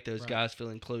make those guys feel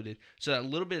included. So that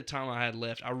little bit of time I had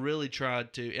left, I really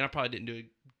tried to, and I probably didn't do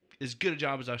as good a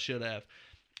job as I should have.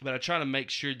 But I try to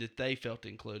make sure that they felt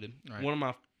included. Right. One of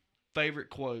my favorite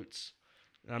quotes,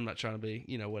 and I'm not trying to be,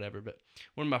 whatever, but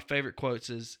one of my favorite quotes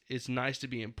is, "It's nice to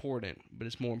be important, but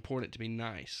it's more important to be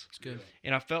nice." It's good.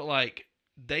 And I felt like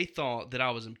they thought that I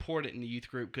was important in the youth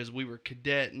group because we were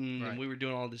cadetting and we were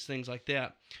doing all these things like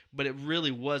that. But it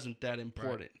really wasn't that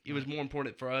important. It was more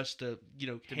important for us to,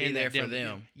 to be there for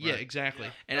them. Yeah, exactly.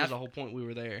 Yeah. And that was the whole point we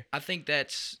were there. I think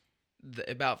that's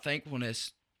about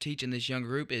thankfulness. Teaching this young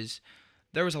group is.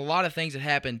 There was a lot of things that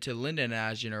happened to Linda and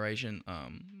I's generation.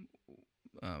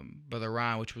 Brother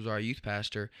Ryan, which was our youth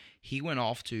pastor, he went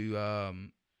off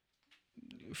to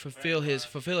fulfill his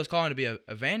calling to be an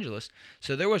evangelist.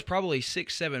 So there was probably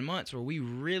 6-7 months where we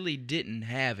really didn't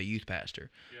have a youth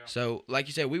pastor. Yeah. So, like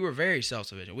you said, we were very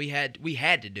self-sufficient. We had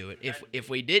to do it. If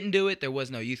we didn't do it, there was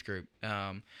no youth group.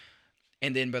 And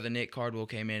then Brother Nick Cardwell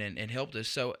came in and helped us.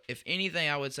 So, if anything,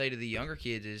 I would say to the younger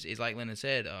kids is like Lyndon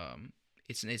said.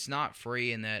 It's not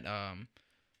free in that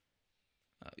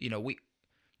we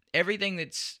everything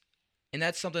that's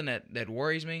something that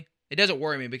worries me. It doesn't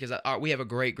worry me because we have a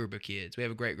great group of kids. We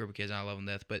have a great group of kids and I love them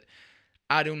to death. But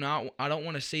I don't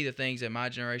want to see the things that my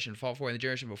generation fought for and the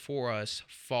generation before us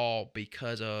fall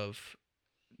because of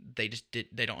they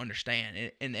don't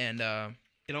understand and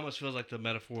it almost feels like the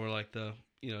metaphor like the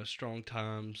strong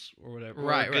times or whatever.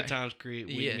 Right. Good times create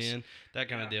weak men. That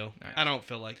kind of deal. Right. I don't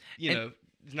feel like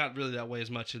it's not really that way as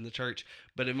much in the church,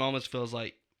 but it almost feels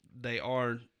like they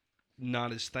are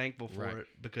not as thankful for it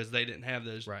because they didn't have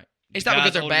those. Right. It's not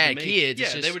because they're bad kids.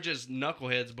 Yeah, they were just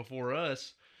knuckleheads before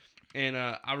us. And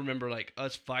I remember like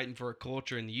us fighting for a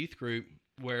culture in the youth group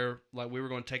where like we were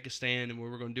going to take a stand and we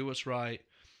were going to do what's right.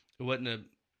 It wasn't it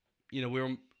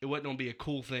wasn't going to be a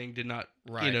cool thing to not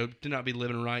be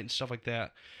living right and stuff like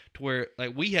that. To where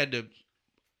like we had to.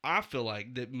 I feel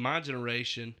like that my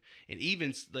generation and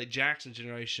even like Jackson's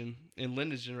generation and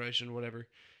Lyndon's generation or whatever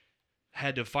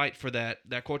had to fight for that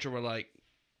culture where like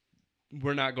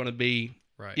we're not going to be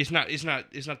right. It's not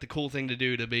the cool thing to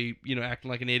do to be acting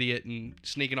like an idiot and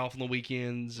sneaking off on the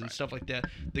weekends and stuff like that.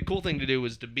 The cool thing to do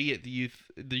was to be at the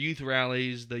youth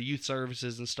rallies, the youth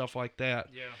services and stuff like that.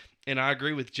 Yeah. And I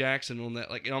agree with Jackson on that.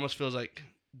 Like it almost feels like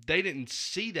they didn't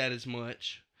see that as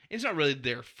much. It's not really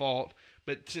their fault,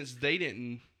 but since they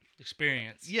didn't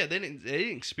experience. Yeah, they didn't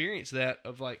experience that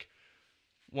of like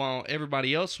while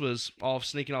everybody else was off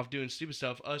sneaking off doing stupid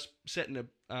stuff, us setting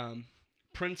a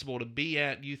principle to be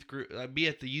at youth group, be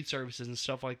at the youth services and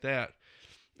stuff like that.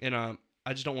 And I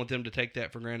just don't want them to take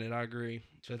that for granted. I agree.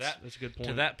 So that's a good point.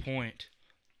 To that point,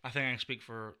 I think I can speak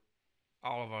for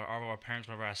all of our parents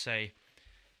whenever I say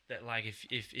that like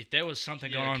if there was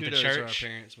something going on at the church,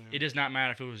 parents, it does not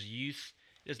matter if it was youth,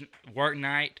 work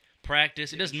night,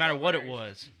 practice. It doesn't matter what it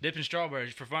was. Dipping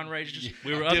strawberries for fundraisers.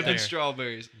 We were up there. Dipping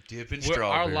strawberries.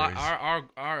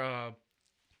 Our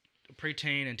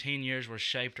preteen and teen years were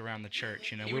shaped around the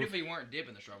church. You know, even if we weren't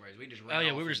dipping the strawberries, we just ran oh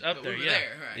yeah, off we were just up there. we were Yeah,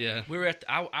 there, right. Yeah. we were at.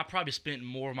 I probably spent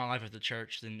more of my life at the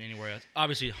church than anywhere else.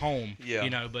 Obviously, home. Yeah. You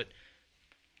know, but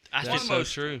I That's still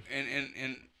so true.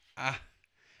 And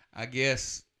I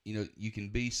guess, you know, you can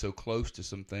be so close to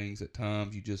some things at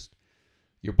times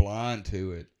you're blind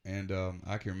to it. And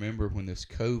I can remember when this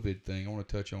COVID thing, I want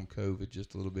to touch on COVID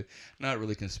just a little bit. Not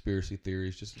really conspiracy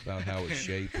theories, just about how it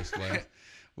shaped us life.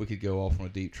 We could go off on a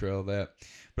deep trail of that.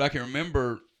 But I can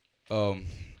remember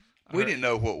we didn't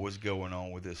know what was going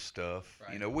on with this stuff.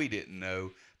 Right. You know, we didn't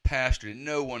know. Pastor didn't.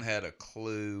 No one had a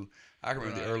clue. I can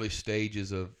remember the early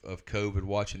stages of COVID,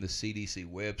 watching the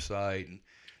CDC website and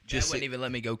just wouldn't even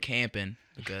let me go camping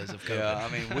because of COVID. Yeah, I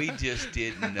mean, we just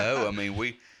didn't know. I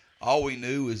mean, all we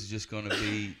knew was just going to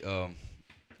be,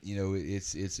 you know,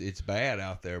 it's bad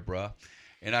out there, bruh.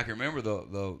 And I can remember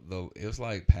it was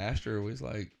like Pastor was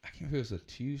like, I can't remember if it was a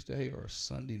Tuesday or a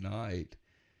Sunday night,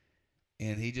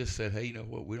 and he just said, hey, you know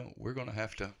what, we're going to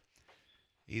have to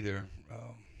either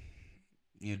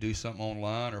you know, do something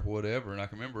online or whatever. And I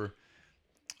can remember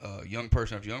young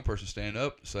person after young person stand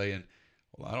up saying,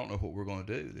 well, I don't know what we're going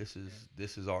to do.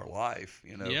 This is our life,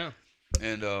 you know. Yeah.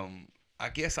 And I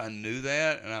guess I knew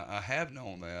that, and I have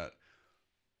known that,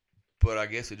 but I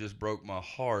guess it just broke my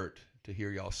heart to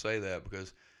hear y'all say that,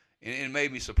 because it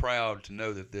made me so proud to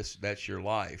know that that's your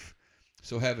life.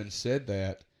 So having said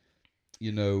that,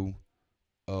 you know,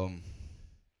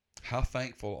 how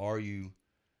thankful are you?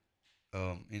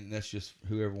 And that's just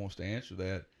whoever wants to answer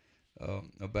that,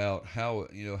 about how,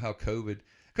 you know, how COVID,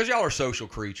 because y'all are social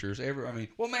creatures.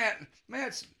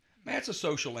 Matt's a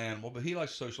social animal, but he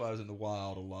likes to socialize in the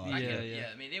wild a lot. Yeah.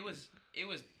 I mean, it was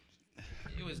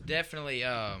definitely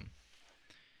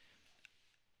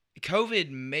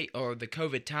COVID or the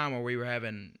COVID time where we were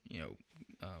having, you know,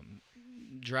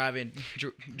 driving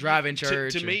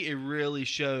church. To me, it really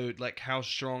showed like how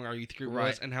strong our youth group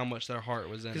was and how much their heart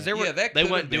was in it. Because they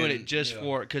weren't doing it just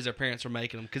for because their parents were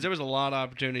making them. Because there was a lot of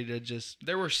opportunity to just.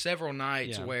 There were several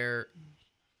nights where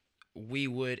we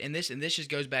would, and this just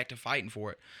goes back to fighting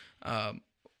for it.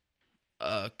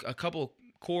 A couple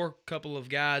of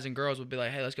guys and girls would be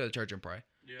like, "Hey, let's go to church and pray,"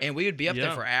 and we would be up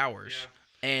there for hours. Yeah.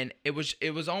 And it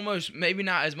was almost maybe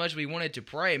not as much as we wanted to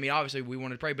pray. I mean, obviously we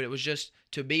wanted to pray, but it was just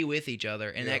to be with each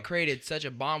other, and that created such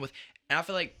a bond with. And I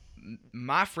feel like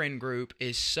my friend group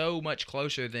is so much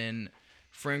closer than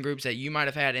friend groups that you might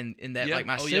have had, and that like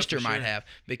my sister might have,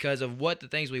 because of what the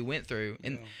things we went through.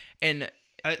 And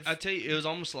I tell you, it was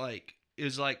almost like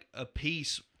a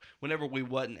peace whenever we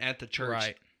wasn't at the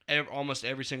church. Right. Almost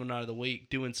every single night of the week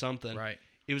doing something. Right.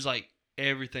 It was like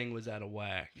everything was out of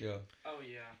whack. Yeah. Oh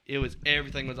yeah.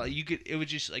 Everything was like it was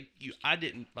just like I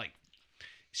didn't like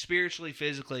spiritually,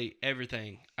 physically,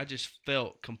 everything. I just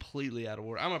felt completely out of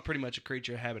order. I'm pretty much a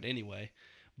creature of habit anyway,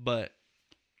 but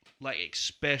like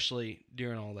especially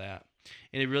during all that,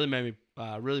 and it really made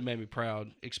me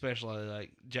proud. Especially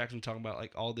like Jackson talking about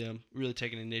like all them really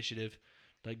taking initiative,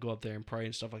 like go up there and pray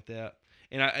and stuff like that.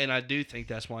 And I do think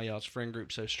that's why y'all's friend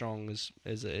group's so strong is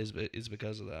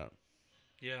because of that.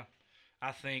 Yeah.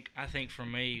 I think for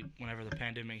me, whenever the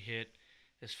pandemic hit,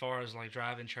 as far as like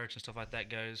driving church and stuff like that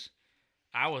goes,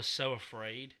 I was so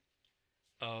afraid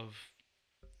of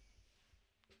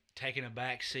taking a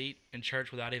back seat in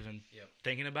church without even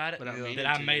thinking about it, that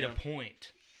I made a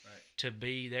point to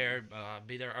be there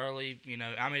early. You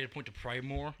know, I made a point to pray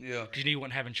more. Yeah. Because you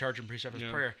wasn't having church and pre-service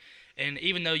prayer. And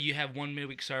even though you have one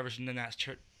midweek service and then that's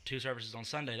two services on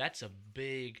Sunday, that's a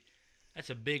big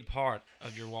part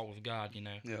of your walk with God, you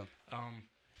know. Yeah.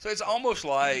 So it's almost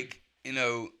like, you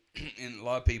know, in a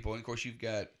lot of people, and of course you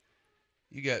got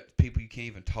people you can't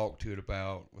even talk to it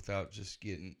about without just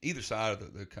getting either side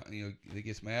of the you know, that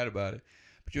gets mad about it.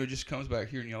 But you know, it just comes back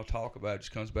here and y'all talk about it.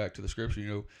 Just comes back to the scripture. You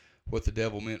know, what the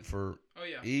devil meant for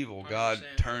evil, God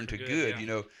turned to good. You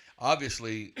know,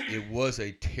 obviously it was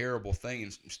a terrible thing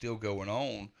and still going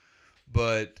on,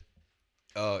 but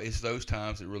it's those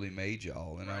times that really made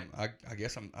y'all, and I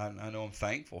guess I know I'm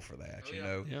thankful for that. You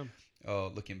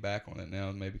know, looking back on it now,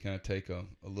 and maybe kind of take a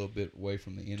little bit away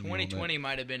from the enemy. 2020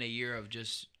 might have been a year of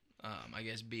just, I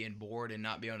guess, being bored and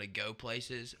not being able to go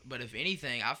places. But if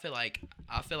anything, I feel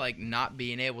like not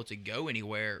being able to go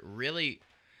anywhere really,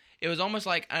 it was almost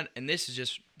like, and this is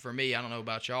just for me, I don't know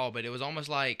about y'all, but it was almost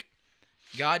like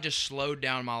God just slowed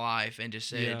down my life and just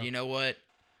said, you know what?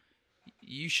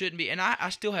 You shouldn't be, and I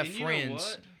still have friends. You know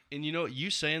what? And you know what? You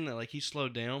saying that like he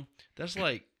slowed down, that's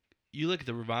like, you look at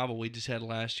the revival we just had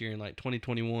last year in like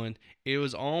 2021, it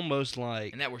was almost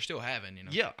like, and that we're still having, you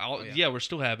know. Yeah, we're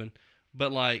still having,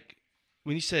 but like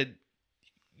when you said,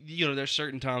 you know, there's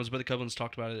certain times, but the couples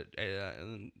talked about it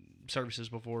in services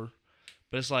before,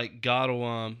 But it's like God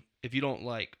will, if you don't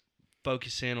like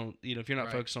focus in on, if you're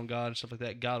not focused on God and stuff like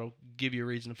that, God will give you a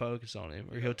reason to focus on Him,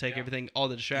 or He'll take everything, all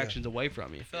the distractions away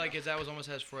from you. I feel like that was almost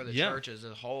as for the church as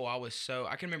a whole.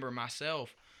 I can remember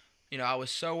myself. I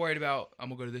was so worried about, I'm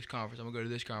going to go to this conference, I'm going to go to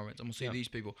this conference, I'm going to see these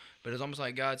people. But it's almost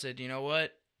like God said, you know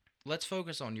what? Let's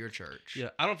focus on your church. Yeah,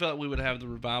 I don't feel like we would have the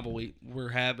revival we're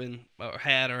having, or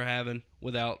having,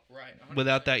 without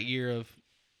that year of,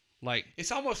 like...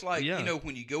 It's almost like,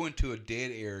 when you go into a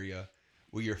dead area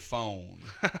with your phone,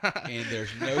 and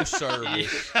there's no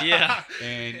service. Yeah.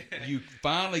 And you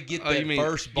finally get that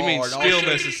first bar. You mean Steel,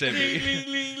 Mississippi.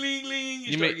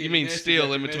 You mean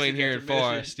Steel in between here and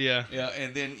Forest, yeah. Yeah,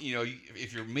 and then,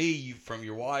 if you're me, from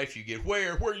your wife, you get,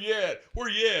 where you at? Where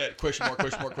you at? Question mark,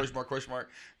 question mark, question mark, question mark.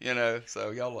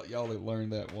 So y'all have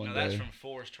learned that one day. That's from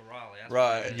Forest to Raleigh. That's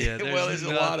right. Yeah, there's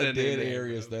a lot of dead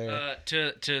areas there.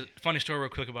 Funny story real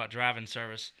quick about driving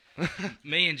service.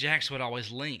 Me and Jax would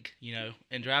always link,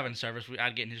 in driving service.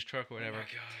 I'd get in his truck or whatever. Oh my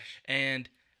gosh. And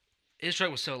his truck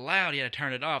was so loud, he had to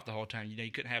turn it off the whole time.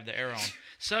 You couldn't have the air on.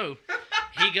 So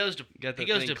he goes to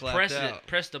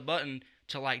press the button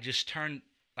to like just turn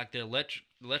like the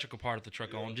electrical part of the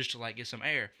truck on, just to like get some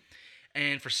air.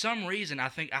 And for some reason, I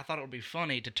thought it would be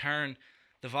funny to turn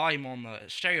the volume on the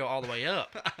stereo all the way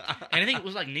up. And I think it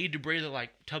was like Need to Breathe or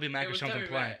like Toby Mac or something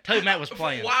playing. Toby Mac was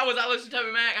playing. Why was I listening to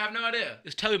Toby Mac? I have no idea.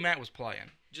 This Toby Mac was playing.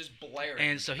 Just blaring.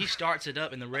 And so he starts it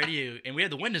up in the radio, and we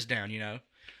had the windows down,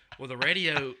 Well, the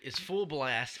radio is full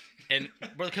blast, and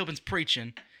Brother Copeland's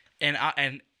preaching, and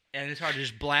it's hard to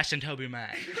just blast in Toby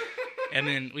Mac. And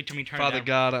then we turn Father down.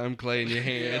 God, I'm clay in your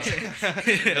hands.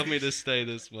 Help me to stay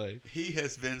this way. He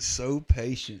has been so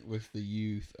patient with the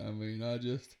youth. I mean,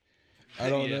 I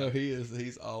don't know.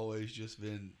 He's always just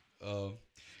been,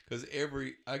 because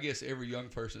every young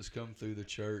person that's come through the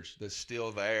church that's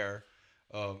still there,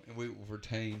 and we've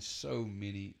retained so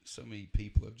many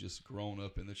people have just grown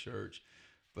up in the church.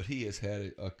 But he has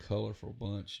had a colorful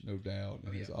bunch, no doubt,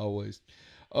 and he's always.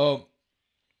 I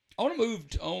want to move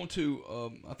on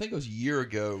to, I think it was a year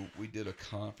ago, we did a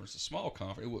conference, a small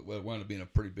conference. It wound up being a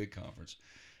pretty big conference.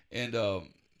 And the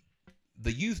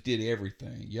youth did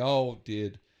everything. Y'all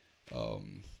did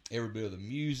every bit of the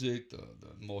music, the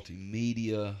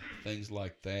multimedia, things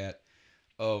like that.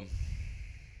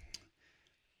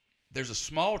 There's a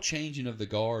small changing of the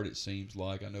guard, it seems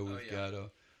like. I know we've got a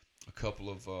couple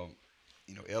of...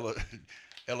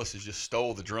 Ellis has just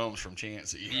stole the drums from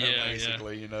Chancey,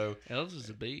 basically. Ellis is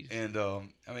a beast. And,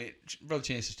 Brother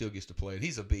Chancey still gets to play it.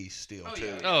 He's a beast still, too.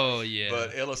 Yeah. Oh, yeah.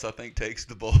 But Ellis, I think, takes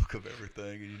the bulk of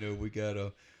everything. And, we got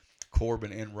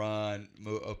Corbin and Ryan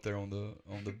up there on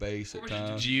the bass at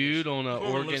times. Jude on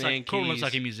organ and keys. Corbin looks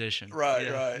like a musician.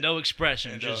 Right. No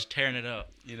expression, just tearing it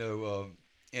up.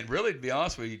 And really, to be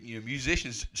honest with you,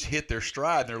 musicians hit their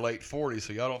stride in their late 40s,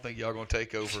 so y'all don't think y'all going to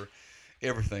take over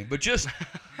everything. But just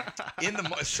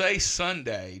say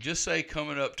Sunday, just say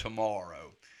coming up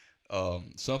tomorrow,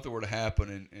 something were to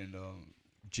happen, and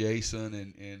Jason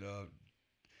and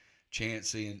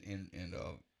Chancey and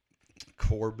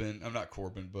Corbin, I'm not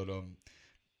Corbin, but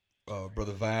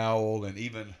Brother Vowell and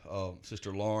even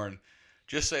Sister Lauren,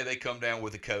 just say they come down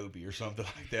with a Kobe or something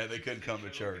like that. They couldn't come to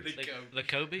church. The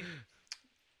Kobe?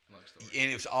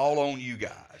 And it's all on you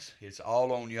guys. It's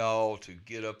all on y'all to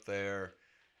get up there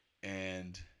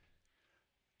and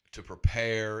to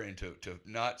prepare and to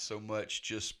not so much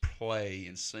just play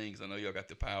and sing. 'Cause I know y'all got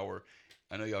the power.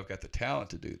 I know y'all got the talent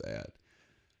to do that.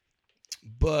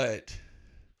 But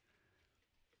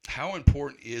how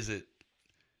important is it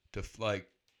to, like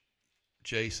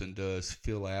Jason does,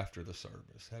 feel after the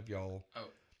service?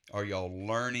 Are y'all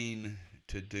learning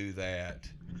to do that?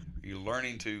 Are you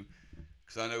learning to,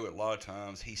 because I know a lot of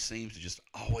times he seems to just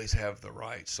always have the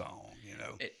right song,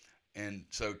 and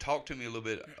so talk to me a little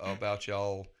bit about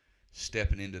y'all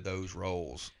stepping into those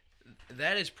roles.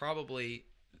 That is probably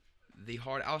the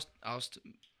hard.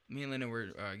 Me and Linda were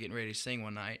getting ready to sing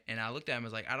one night, and I looked at him and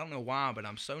was like, I don't know why, but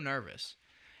I'm so nervous.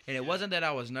 And it wasn't that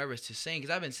I was nervous to sing,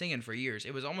 because I've been singing for years.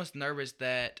 It was almost nervous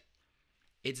that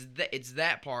it's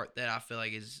that part that I feel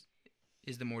like is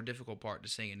the more difficult part to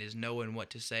singing, is knowing what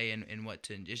to say and what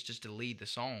to just to lead the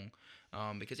song,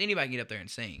 because anybody can get up there and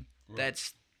sing. Right.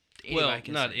 That's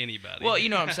not anybody. Well, you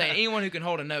know what I'm saying. Anyone who can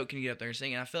hold a note can get up there and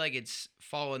sing. And I feel like it's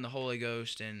following the Holy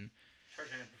Ghost and church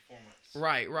and performance.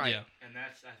 Right. Yeah. And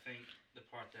that's, I think, the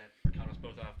part that caught us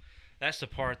both off. That's the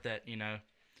part that,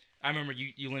 I remember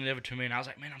you leaned over to me and I was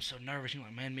like, man, I'm so nervous. You're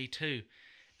like, man, me too.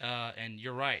 And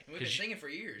you're right. We've been singing for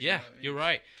years. Yeah, you're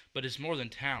right. But it's more than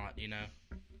talent,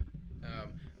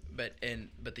 But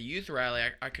the youth rally,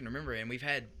 I can remember, and we've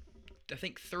had, I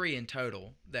think, 3 in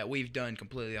total that we've done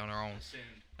completely on our own.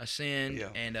 Ascend,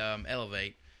 and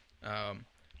Elevate.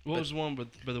 What was the one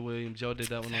with Brother Williams? Y'all did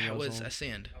that one on That was own?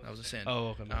 Ascend. That was Ascend.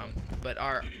 Oh, okay. But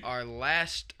our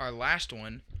last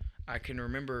one, I can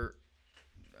remember.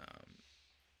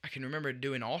 I can remember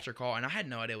doing altar call, and I had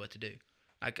no idea what to do.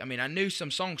 I mean, I knew some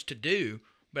songs to do,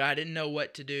 but I didn't know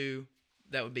what to do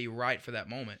that would be right for that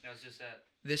moment. That was just that.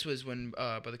 This was when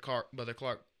Brother Clark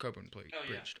Copeland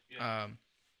preached. Yeah.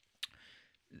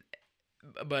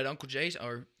 But Uncle Jason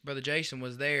or Brother Jason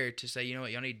was there to say, you know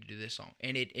what, y'all need to do this song,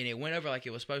 and it went over like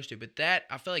it was supposed to. But that,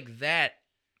 I feel like that,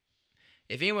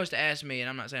 if anyone was to ask me, and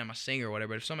I'm not saying I'm a singer or whatever,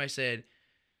 but if somebody said,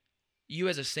 you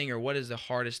as a singer, what is the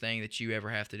hardest thing that you ever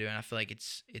have to do? And I feel like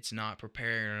it's not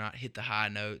preparing or not hit the high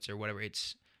notes or whatever.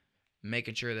 It's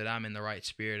making sure that I'm in the right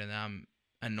spirit and that I'm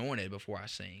anointed before I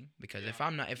sing. Because if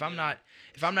I'm not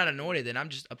anointed, then I'm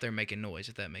just up there making noise.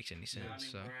 If that makes any sense.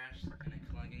 So. Brass and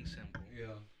a clanging cymbal. Yeah.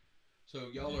 So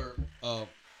y'all are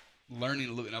learning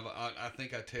a little bit. I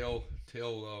think I tell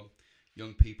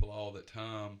young people all the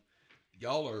time,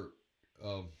 y'all are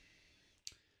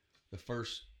the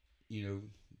first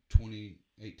 20,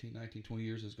 18, 19, 20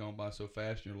 years has gone by so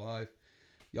fast in your life.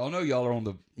 Y'all know y'all are on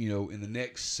the in the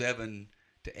next 7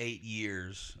 to 8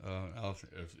 years,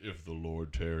 if the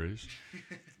Lord tarries,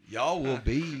 y'all will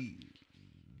be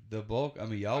the bulk. I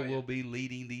mean, y'all will be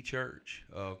leading the church.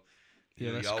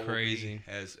 That's y'all crazy.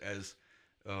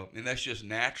 Will be and that's just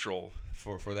natural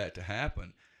for that to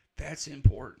happen. That's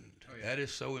important. Oh, yeah. That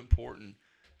is so important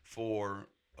for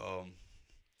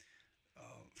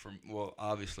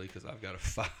obviously, because I've got a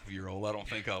 5-year-old. I don't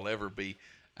think I'll ever be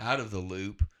out of the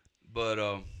loop.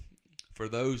 But for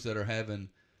those that are having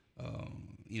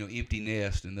empty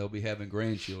nest and they'll be having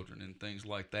grandchildren and things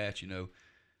like that,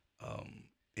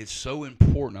 it's so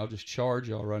important. I'll just charge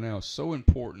y'all right now. It's so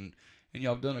important, and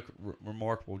y'all have done a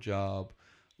remarkable job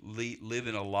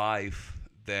living a life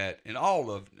that, and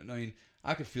all of, I mean,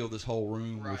 I could fill this whole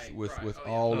room with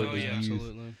all of the youth.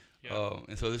 Absolutely. Yeah.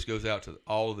 And so this goes out to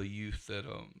all of the youth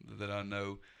that I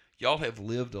know. Y'all have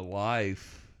lived a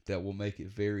life that will make it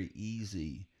very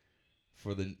easy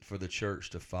for the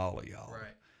church to follow y'all.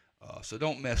 Right. So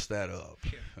don't mess that up.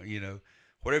 Yeah.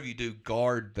 Whatever you do,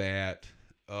 guard that.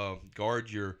 Guard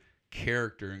your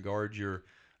character and guard your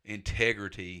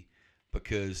integrity,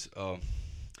 because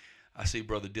I see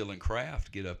Brother Dylan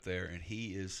Kraft get up there, and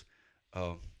he is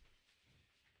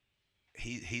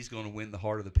he's going to win the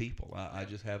heart of the people. I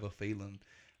just have a feeling.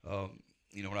 When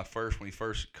he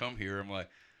first come here, I'm like,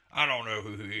 I don't know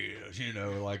who he is,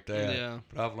 like that. Yeah.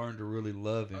 But I've learned to really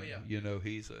love him. Oh, yeah.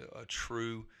 He's a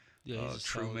true, he's a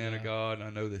true man of God. And I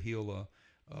know that he'll.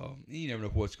 You never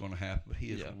know what's going to happen, but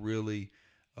he is really.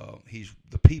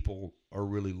 The people are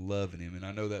really loving him, and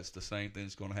I know that's the same thing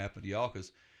that's going to happen to y'all,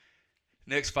 because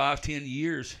next 5-10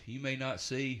 years, you may not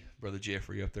see Brother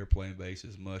Jeffrey up there playing bass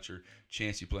as much, or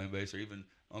Chancey playing bass, or even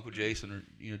Uncle Jason,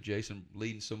 or Jason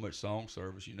leading so much song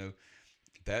service.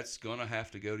 That's gonna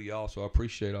have to go to y'all. So I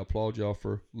applaud y'all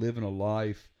for living a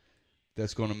life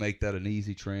that's gonna make that an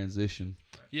easy transition.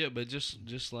 Yeah, but just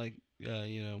like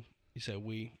you said,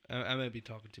 I may be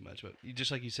talking too much, but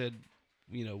just like you said,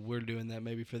 we're doing that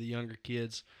maybe for the younger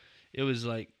kids. It was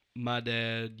like my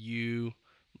dad,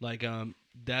 like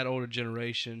that older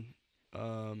generation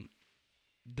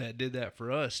that did that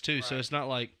for us too. Right. So it's not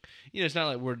like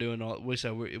we're doing all. We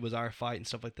said it was our fight and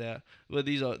stuff like that. But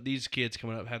these kids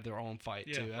coming up have their own fight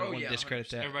too. I don't want to discredit 100%.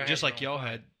 That. Everybody just like y'all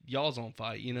had y'all's own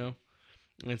fight, And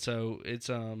so it's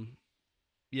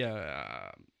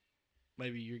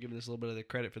maybe you're giving us a little bit of the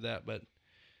credit for that, but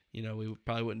we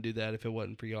probably wouldn't do that if it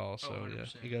wasn't for y'all. So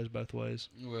it goes both ways.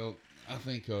 Well, I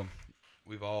think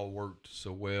we've all worked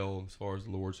so well as far as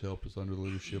the Lord's helped us under the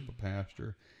leadership of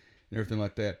Pastor and everything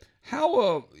like that.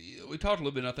 How we talked a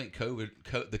little bit, and I think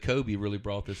the Kobe really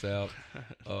brought this out.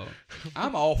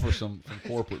 I'm all for some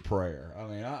corporate prayer. I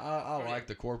mean, I like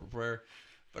the corporate prayer,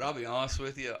 but I'll be honest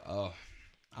with you,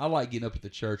 I like getting up at the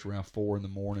church around 4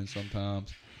 a.m.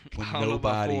 sometimes when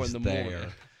nobody's there.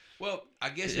 Well, I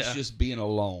guess it's just being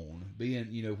alone, being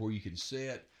where you can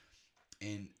sit,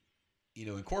 and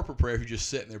in corporate prayer, if you're just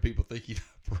sitting there, people think you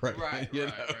pray. Right.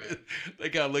 They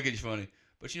kind of look at you funny.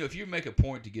 But if you make a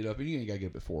point to get up, and you ain't got to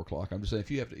get up at 4 o'clock. I'm just saying,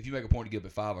 if you make a point to get up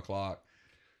at 5 o'clock,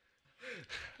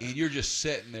 and you're just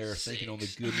sitting there thinking on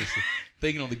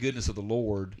the goodness of the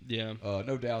Lord,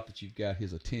 no doubt that you've got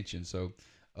His attention. So,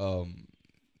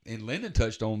 and Lyndon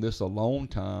touched on this alone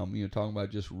time. Talking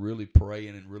about just really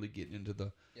praying and really getting into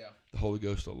the Holy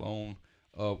Ghost alone.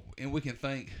 And we can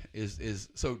think is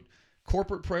so.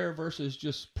 Corporate prayer versus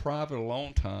just private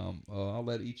alone time. I'll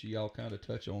let each of y'all kind of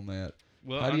touch on that.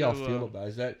 Well, how do y'all feel about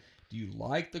it? Do you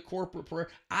like the corporate prayer?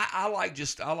 I like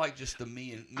just the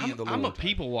me and the Lord. I'm a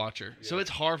people watcher, so it's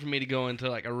hard for me to go into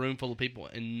like a room full of people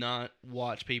and not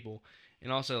watch people,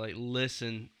 and also like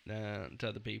listen to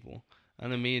other people. I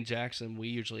know me and Jackson, we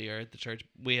usually are at the church.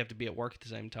 We have to be at work at the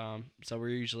same time, so we're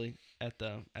usually at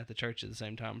the church at the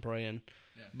same time praying.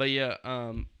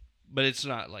 Yeah. But it's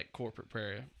not like corporate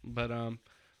prayer. But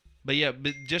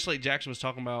just like Jackson was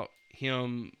talking about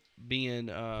him being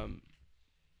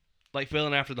like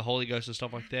filling after the Holy Ghost and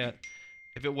stuff like that.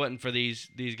 If it wasn't for these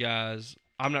guys,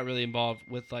 I'm not really involved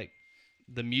with like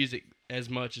the music as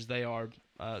much as they are,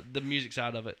 the music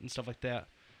side of it and stuff like that.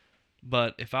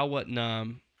 But if I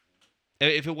wasn't,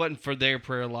 if it wasn't for their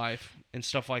prayer life and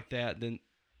stuff like that, then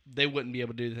they wouldn't be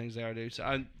able to do the things they are do.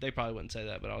 So they probably wouldn't say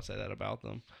that, but I'll say that about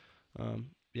them.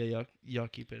 Y'all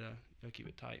keep it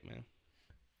tight,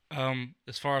 man.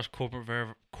 As far as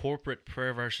corporate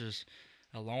prayer versus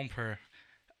alone prayer,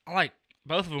 I like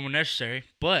both of them are necessary,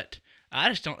 but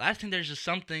I think there's just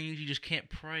some things you just can't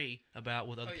pray about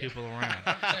with other people around.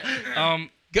 I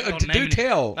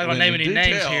don't name any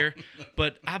names here,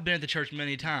 but I've been at the church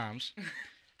many times,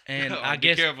 and I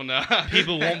guess be careful now.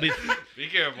 People won't be. Be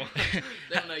careful. They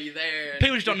don't know you're there.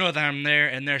 People just don't know that I'm there,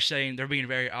 and they're being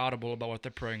very audible about what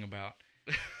they're praying about,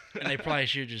 and they probably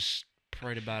should just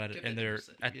prayed about it at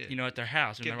their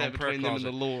house in their own prayer closet. Them and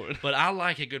the Lord. But I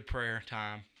like a good prayer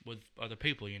time with other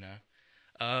people,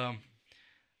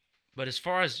 But as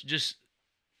far as just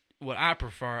what I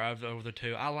prefer over the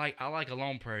two, I like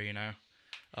alone prayer,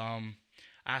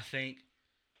 I think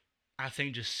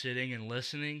just sitting and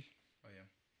listening. Oh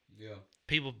yeah.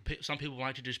 Some people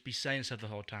like to just be saying stuff the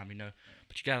whole time,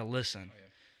 but you gotta listen.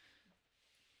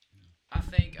 I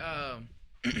think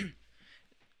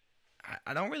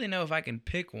I don't really know if I can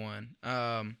pick one.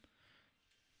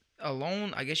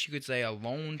 Alone, I guess you could say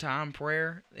alone time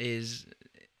prayer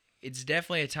it's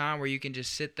definitely a time where you can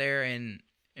just sit there and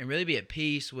really be at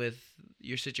peace with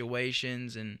your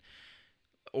situations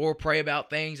or pray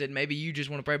about things that maybe you just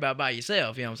want to pray about by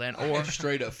yourself, you know what I'm saying? Or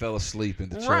straight up fell asleep in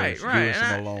the church. Right. Doing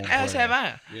some alone As prayer. have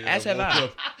I. As have I.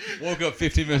 Woke up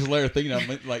 15 minutes later thinking I'm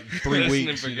like 3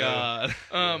 weeks. For God.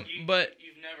 But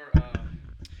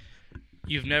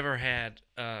you've never had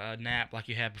a nap like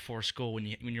you had before school when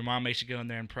your mom makes you go in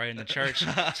there and pray in the church.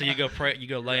 So you go pray, you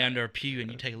go lay under a pew and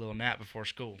you take a little nap before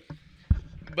school.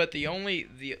 But the only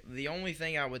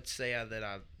thing I would say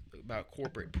about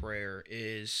corporate prayer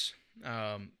is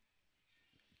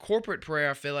corporate prayer.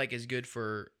 I feel like is good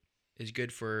for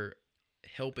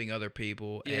helping other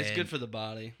people. Yeah, it's good for the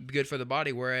body. Good for the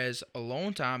body. Whereas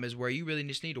alone time is where you really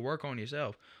just need to work on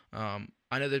yourself. I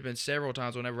know there's been several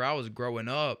times whenever I was growing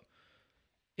up.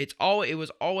 It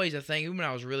was always a thing. Even when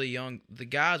I was really young, the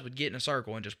guys would get in a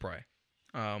circle and just pray,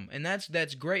 and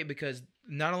that's great because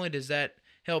not only does that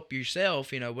help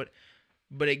yourself,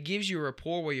 but it gives you a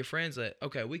rapport with your friends that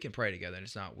okay, we can pray together and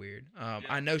it's not weird.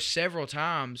 I know several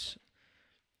times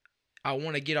I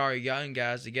want to get our young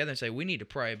guys together and say we need to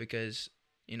pray because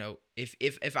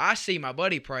if I see my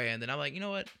buddy praying, then I'm like, you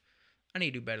know what, I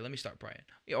need to do better. Let me start praying.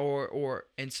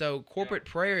 And so corporate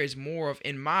prayer is more of,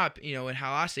 in my, and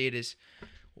how I see it is,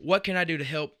 what can I do to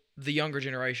help the younger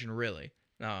generation really?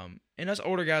 And us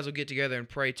older guys will get together and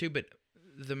pray too, but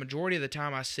the majority of the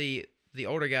time I see the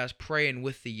older guys praying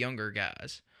with the younger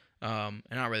guys. And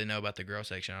I don't really know about the girl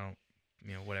section. I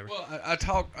don't, whatever. Well, I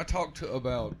talked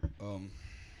about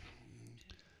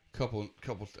couple.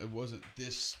 It wasn't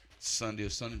this Sunday, or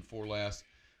Sunday before last.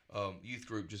 Youth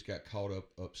group just got caught up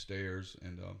upstairs,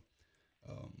 and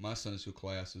my Sunday school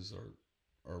classes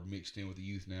are mixed in with the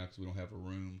youth now because we don't have a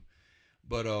room.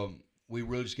 But we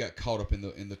really just got caught up in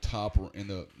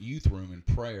the youth room in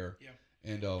prayer. Yeah.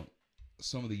 And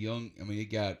some of the young,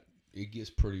 it gets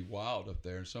pretty wild up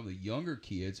there, and some of the younger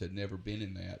kids had never been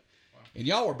in that. Wow. And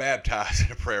y'all were baptized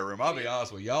in a prayer room. I'll be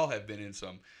honest with you, y'all have been in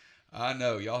some. I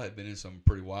know y'all have been in some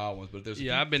pretty wild ones, but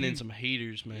I've been in some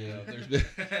heaters, man. Yeah,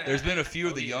 there's been a few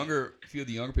of the younger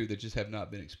people that just have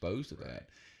not been exposed to that,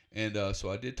 and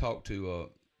so I did talk to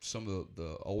some of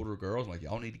the older girls. I'm like,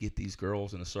 y'all need to get these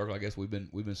girls in a circle. I guess we've been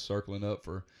circling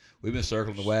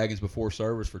the wagons before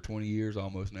service for 20 years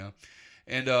almost now,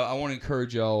 and I want to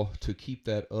encourage y'all to keep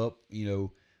that up.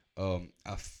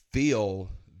 I feel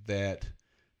that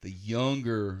the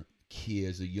younger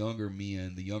kids, the younger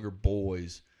men, the younger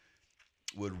boys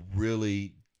would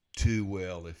really do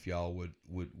well if y'all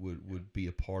would be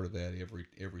a part of that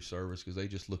every service because they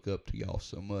just look up to y'all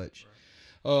so much.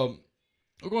 Right.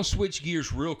 We're going to switch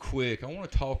gears real quick. I want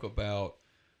to talk about,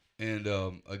 and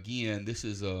again, this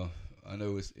is I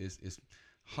know it's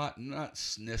hot, not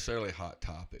necessarily a hot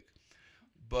topic,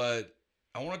 but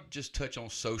I want to just touch on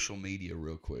social media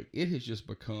real quick. It has just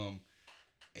become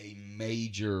a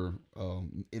major.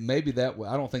 Maybe that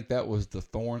I don't think that was the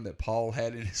thorn that Paul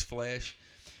had in his flesh,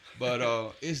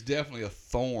 but it's definitely a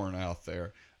thorn out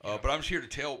there. But I'm just here to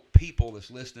tell people that's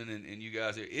listening and you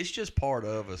guys, it's just part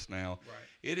of us now. Right.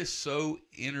 It is so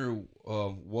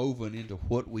interwoven into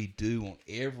what we do on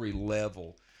every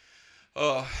level.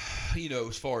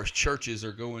 As far as churches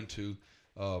are going to,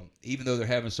 even though they're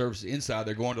having services inside,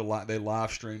 they're going to they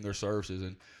live stream their services,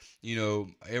 and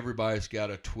everybody's got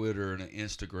a Twitter and an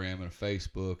Instagram and a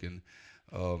Facebook, and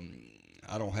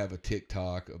I don't have a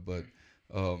TikTok, but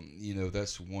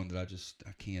that's one that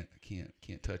I can't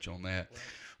touch on that. Right.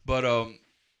 But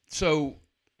so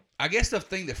I guess the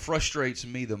thing that frustrates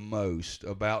me the most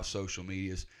about social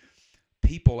media is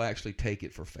people actually take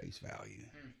it for face value,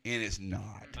 and it's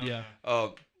not. Yeah.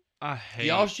 I hate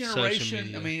y'all's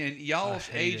generation. I mean, and y'all's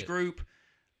age group,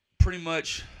 pretty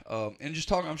much. And just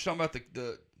talking. I'm just talking about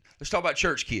the. Let's talk about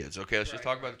church kids. Okay, let's just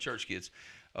talk about the church kids.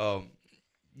 I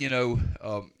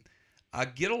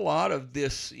get a lot of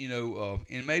this.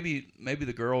 And maybe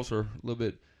the girls are a little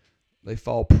bit. They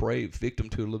fall victim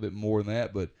to a little bit more than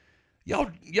that, but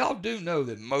y'all do know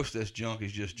that most of this junk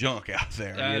is just junk out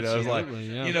there. Absolutely,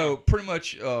 it's like, pretty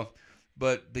much.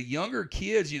 But the younger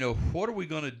kids, what are we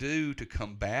going to do to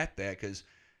combat that? Because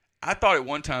I thought at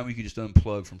one time you could just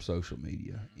unplug from social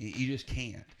media. You just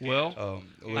can't. Well,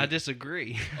 I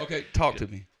disagree. Okay, talk to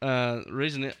me.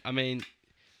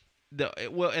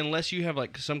 Unless you have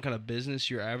like some kind of business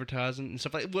you're advertising and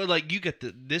stuff like you get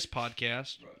this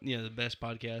podcast, right. The best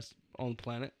podcast on the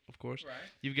planet, of course. Right.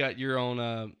 You've got your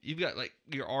own, you've got like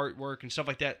your artwork and stuff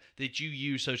like that you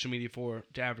use social media for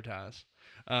to advertise.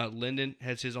 Lyndon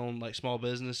has his own like small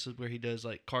business where he does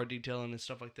like car detailing and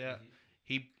stuff like that. Mm-hmm.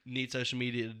 He needs social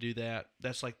media to do that.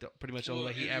 That's like pretty much the only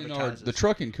way he advertises. The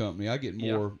trucking company, I get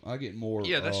more. Yeah. I get more.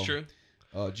 Yeah, that's true.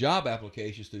 Job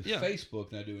applications through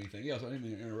Facebook than I do anything else. I didn't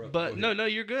mean to interrupt. But no,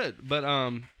 you're good. But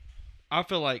I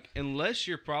feel like unless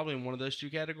you're probably in one of those two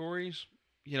categories,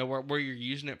 where you're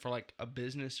using it for like a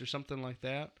business or something like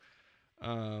that,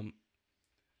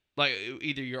 like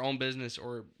either your own business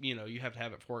or you have to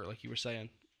have it for work, like you were saying,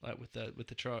 like with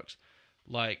the trucks.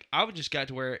 Like I would just got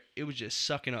to where it was just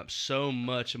sucking up so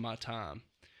much of my time,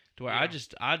 to where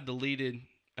I deleted.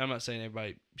 I'm not saying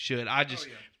everybody should.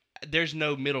 There's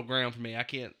no middle ground for me. I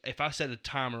can't, if I set a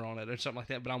timer on it or something like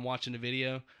that, but I'm watching the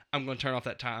video, I'm going to turn off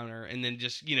that timer and then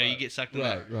just, you get sucked in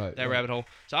that rabbit hole.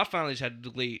 So I finally just had to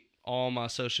delete all my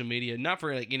social media, not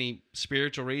for like any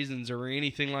spiritual reasons or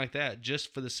anything like that,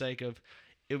 just for the sake of,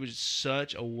 it was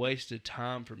such a waste of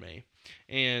time for me.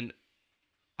 And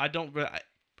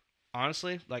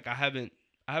honestly, like I haven't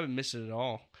missed it at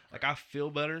all. Like I feel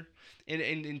better.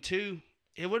 And two,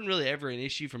 it wasn't really ever an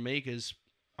issue for me because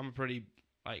I'm a pretty,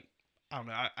 like, I don't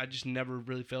know. I just never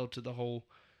really fell to the whole,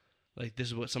 like, this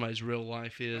is what somebody's real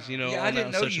life is, Yeah, I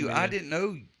didn't know you. Media. I didn't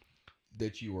know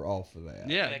that you were off of that.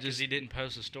 Yeah, because he didn't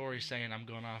post a story saying I'm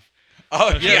going off. Oh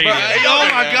yeah! Oh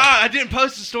my God! I didn't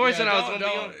post a story saying I was going to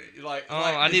be on.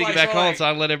 I need to get back on, so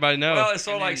I let everybody know. Well, it's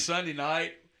sort of like Sunday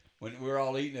night when we were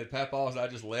all eating at Papa's. I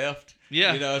just left.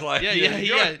 Yeah, it's like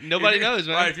Nobody knows,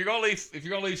 man. Right? If you're gonna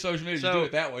leave social media, just do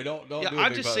it that way. Don't do it.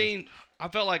 I've just seen. I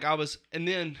felt like I was, and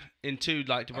then to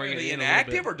bring it in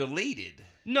inactive or deleted.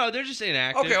 No, they're just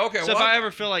inactive. Okay. So if I ever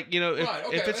feel like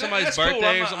if it's somebody's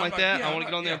birthday or something like that, I want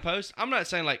to get on there and post. I'm not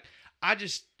saying like I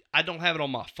don't have it on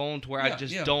my phone to where I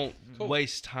just don't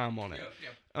waste time on it.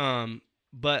 Yeah.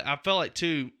 But I felt like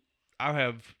too,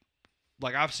 I've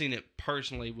seen it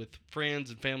personally with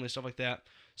friends and family and stuff like that.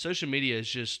 Social media is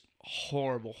just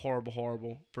horrible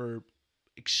for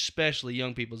especially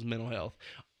young people's mental health.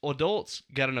 Adults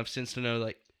got enough sense to know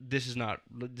like this is not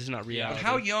reality. But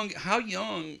how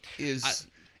young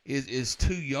is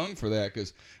too young for that?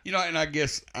 Because and I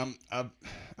guess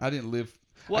I didn't live.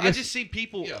 Well, I just see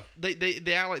people. Yeah.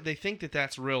 They act like they think that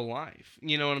that's real life.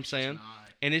 You know what I'm saying?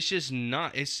 And it's just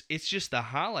not. It's just the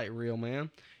highlight reel,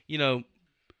 man.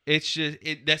 It's just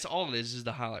that's all it is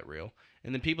the highlight reel.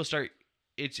 And then people start.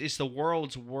 It's the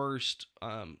world's worst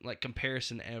like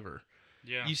comparison ever.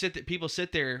 Yeah. People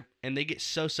sit there and they get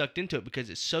so sucked into it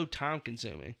because it's so time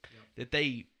consuming that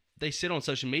they sit on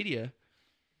social media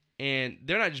and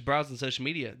they're not just browsing social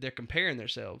media, they're comparing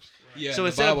themselves. Right. Yeah. So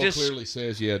the Bible clearly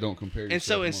says, don't compare yourself. And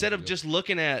so instead of just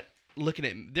looking at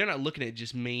they're not looking at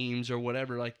just memes or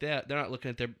whatever like that. They're not looking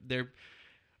at their their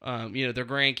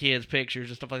grandkids' pictures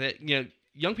and stuff like that.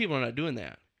 Young people are not doing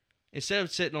that. Instead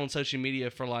of sitting on social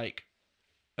media for like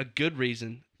a good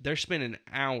reason, they're spending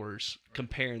hours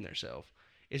comparing themselves.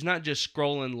 It's not just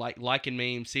scrolling, liking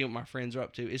memes, seeing what my friends are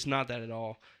up to. It's not that at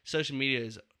all. Social media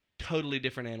is a totally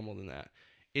different animal than that.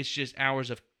 It's just hours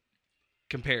of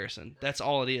comparison. That's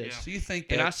all it is. Yeah. So you think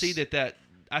and I see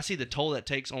I see the toll that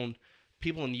takes on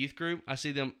people in the youth group. I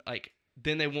see them like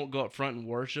then they won't go up front and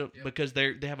worship because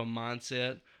they have a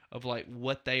mindset of like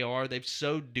what they are. They've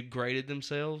so degraded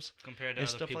themselves compared to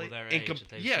other people their age.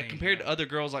 Compared to other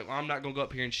girls, like, well, I'm not gonna go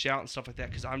up here and shout and stuff like that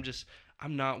because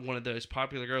I'm not one of those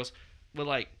popular girls. But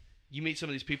like, you meet some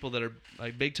of these people that are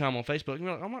like big time on Facebook, and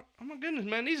you're like, oh my goodness,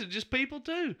 man, these are just people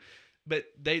too. But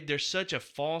they're such a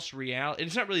false reality. And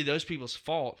it's not really those people's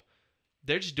fault.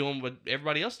 They're just doing what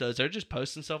everybody else does. They're just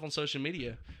posting stuff on social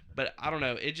media. But I don't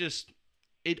know.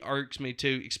 It irks me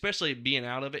too, especially being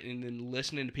out of it and then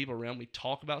listening to people around me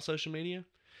talk about social media.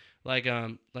 Like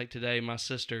today, my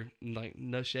sister, like,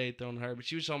 no shade thrown at her, but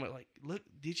she was talking about, like, look,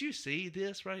 did you see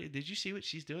this, right? Did you see what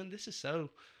she's doing? This is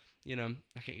so, I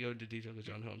can't go into detail because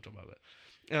y'all know what I'm talking about.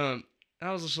 But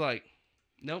I was just like,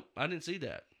 nope, I didn't see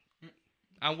that.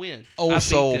 I win. Old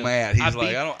soul Matt. He's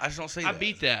like, I just don't see that. I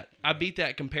beat that. I beat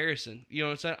that comparison. You know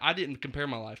what I'm saying? I didn't compare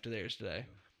my life to theirs today.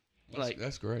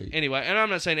 That's great. Anyway, and I'm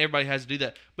not saying everybody has to do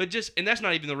that, but and that's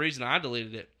not even the reason I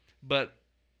deleted it. But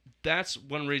that's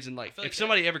one reason. Like, if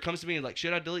somebody ever comes to me and like,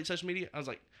 should I delete social media? I was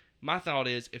like, my thought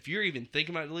is, if you're even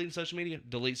thinking about deleting social media,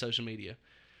 delete social media,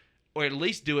 or at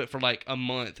least do it for like a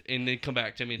month and then come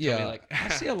back to me and tell me like. I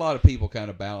see a lot of people kind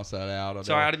of balance that out.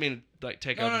 Sorry, I didn't mean to like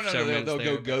take over several minutes.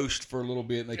 They'll go ghost for a little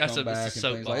bit and they come back and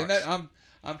things like that.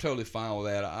 I'm totally fine with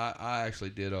that. I actually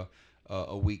did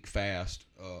a week fast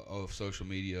of social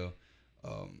media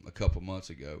a couple months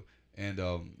ago, and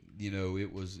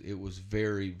it was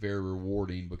very, very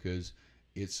rewarding because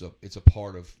it's a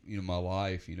part of my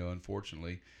life,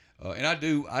 unfortunately, and I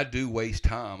do waste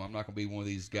time. I'm not gonna be one of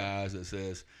these guys that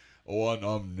says, oh,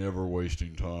 I'm never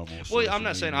wasting time on social media. I'm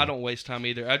not saying I don't waste time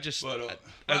either. I just I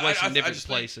waste in different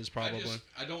places probably.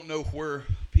 I don't know where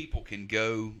people can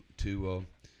go to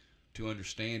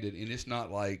understand it, and it's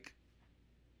not like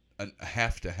a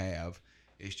have to have.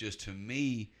 It's just, to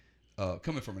me,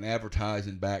 coming from an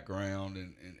advertising background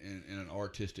and an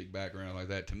artistic background like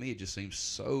that, to me it just seems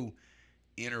so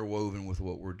interwoven with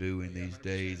what we're doing these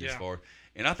days. As far,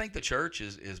 and I think the church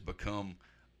is become.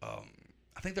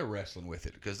 I think they're wrestling with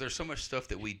it because there's so much stuff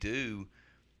that we do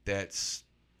that's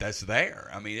there.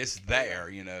 I mean, it's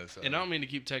there, So. And I don't mean to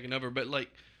keep taking over, but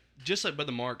like, just like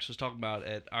Brother Marks was talking about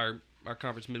at our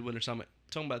conference, Midwinter Summit,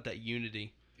 talking about that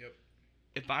unity. Yep.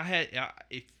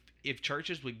 If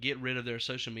churches would get rid of their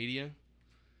social media,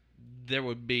 there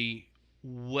would be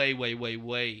way, way, way,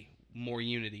 way more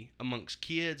unity amongst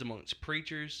kids, amongst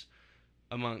preachers,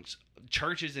 amongst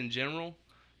churches in general.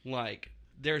 Like,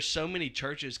 there's so many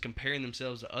churches comparing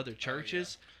themselves to other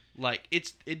churches. Like,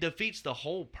 it defeats the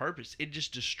whole purpose. It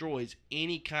just destroys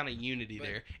any kind of unity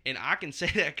there. And I can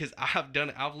say that because I've done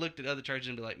it. I've looked at other churches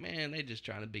and be like, man, they just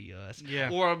trying to be us.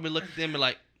 Yeah. Or I'll be looking at them and be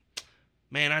like,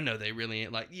 man, I know they really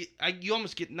ain't. Like, you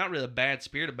almost get not really a bad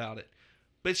spirit about it,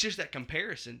 but it's just that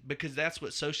comparison because that's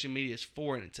what social media is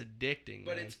for, and it's addicting.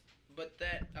 But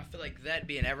that, I feel like that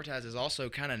being advertised is also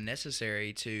kind of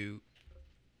necessary to,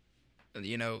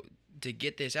 to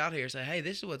get this out here. Say, hey,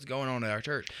 this is what's going on at our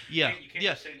church. Yeah.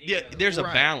 There's a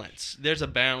balance. There's a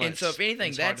balance. And so, if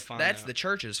anything, that's the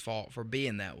church's fault for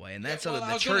being that way, and that's something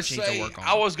the church needs to work on.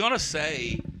 I was gonna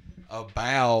say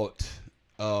about,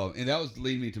 and that was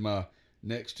leading me to my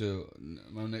next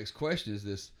question is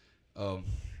this, and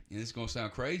it's gonna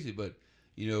sound crazy, but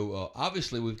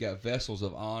obviously we've got vessels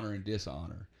of honor and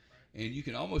dishonor, and you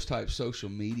can almost type social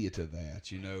media to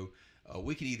that.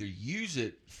 We can either use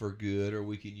it for good or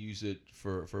we can use it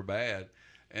for bad,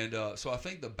 and so I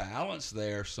think the balance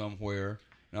there somewhere,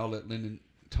 and I'll let Lyndon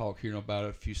talk here about it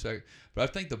a few seconds, but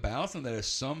I think the balance in that is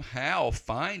somehow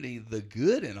finding the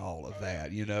good in all of that.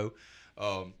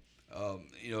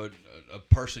 A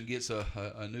person gets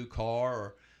a new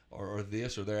car or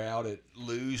this, or they're out at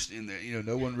Lou's and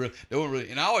no one really,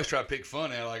 and I always try to pick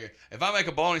fun at it. Like, if I make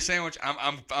a bologna sandwich,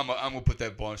 I'm gonna put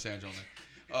that bologna sandwich on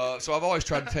there. So I've always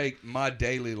tried to take my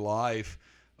daily life,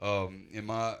 and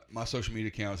my social media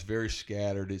account is very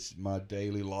scattered. It's my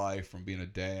daily life, from being a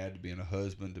dad to being a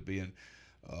husband to being.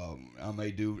 I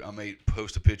may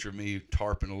post a picture of me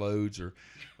tarping loads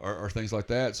or things like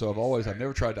that. So I've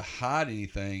never tried to hide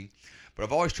anything, but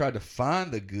I've always tried to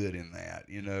find the good in that,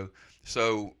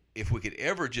 So if we could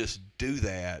ever just do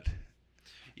that.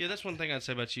 Yeah, that's one thing I'd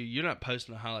say about you. You're not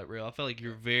posting a highlight reel. I feel like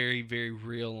you're very, very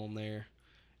real on there,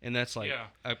 and that's like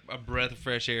a breath of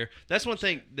fresh air. That's one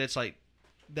thing that's like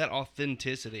that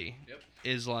authenticity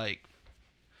is like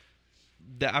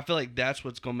that. I feel like that's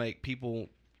what's gonna make people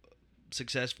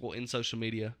successful in social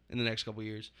media in the next couple of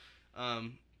years.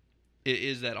 It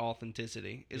is that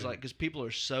authenticity. It's like, because people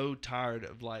are so tired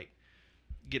of like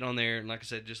getting on there and, like I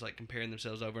said, just like comparing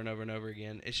themselves over and over and over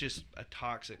again. It's just a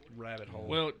toxic rabbit hole.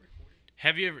 Well,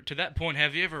 have you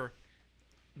ever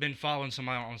been following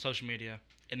somebody on social media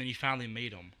and then you finally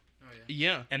meet them? Oh,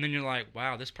 yeah. And then you're like,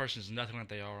 wow, this person's nothing like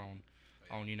they are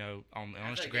on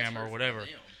Instagram or whatever.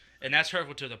 And that's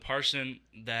hurtful to the person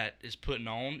that is putting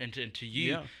on and to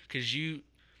you. Because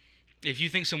if you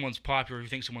think someone's popular, if you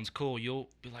think someone's cool, you'll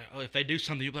be like, oh, if they do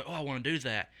something, you'll be like, oh, I want to do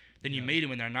that. Then you meet them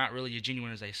and they're not really as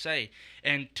genuine as they say.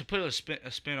 And to put a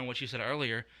spin on what you said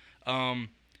earlier,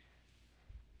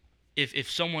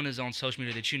 if someone is on social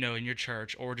media that you know in your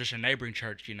church or just a neighboring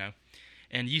church, you know,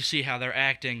 and you see how they're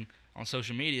acting on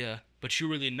social media, but you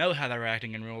really know how they're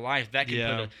acting in real life, that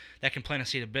can plant a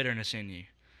seed of bitterness in you,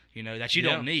 you know, that you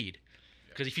don't need.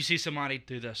 Because if you see somebody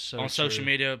on social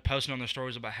media posting on their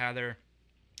stories about how they're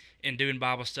doing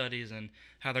Bible studies and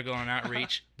how they're going on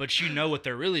outreach, but you know what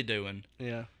they're really doing,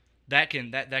 that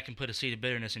can put a seed of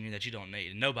bitterness in you that you don't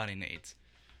need and nobody needs.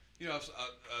 You know,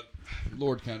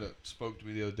 Lord kind of spoke to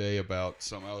me the other day about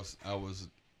some. I was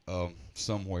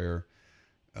somewhere,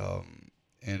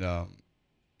 and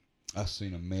I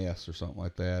seen a mess or something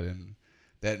like that, and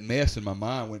that mess in my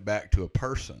mind went back to a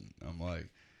person. I'm like,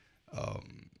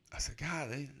 I said, God,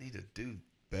 they need to do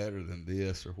better than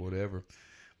this or whatever.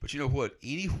 But you know what?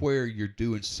 Anywhere you're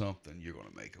doing something, you're going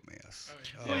to make a mess.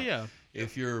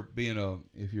 If you're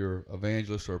if you're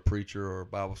evangelist or a preacher or a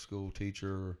Bible school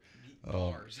teacher,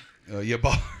 bars.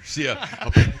 Bars. Yeah.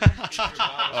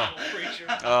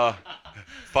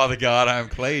 Father God, I am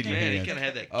clay in your hands. Man, you gotta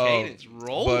have that cadence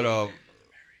roll. But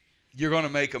you're going to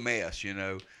make a mess, you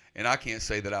know. And I can't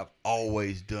say that I've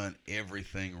always done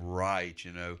everything right,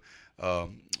 you know.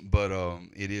 But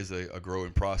it is a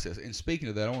growing process. And speaking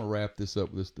of that, I want to wrap this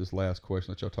up with this last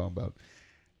question that y'all talking about.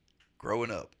 Growing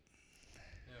up.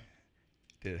 Yeah.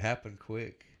 Did it happen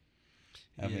quick?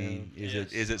 I mean,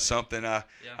 is it something I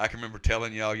can remember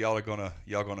telling y'all are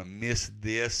gonna miss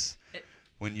this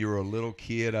when you were a little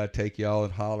kid? I'd take y'all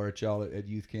and holler at y'all at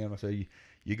youth camp. I say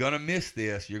you're gonna miss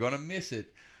this. You're gonna miss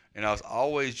it. And I was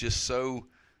always just so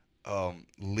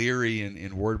leery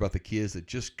and worried about the kids that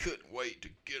just couldn't wait to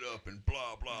get up and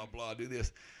blah blah blah do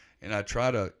this. And I would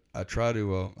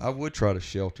try to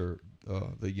shelter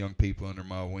the young people under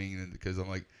my wing, and because I'm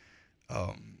like,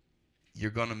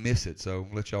 you're gonna miss it. So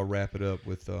I'll let y'all wrap it up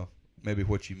with maybe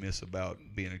what you miss about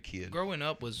being a kid. Growing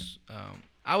up was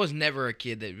I was never a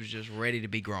kid that was just ready to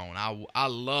be grown. I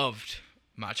loved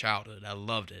my childhood. I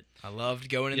loved it. I loved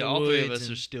going in the woods. All three of us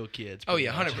are still kids. Oh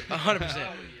yeah, 100%.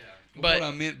 But what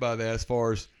I meant by that, as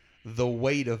far as the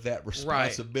weight of that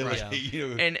responsibility,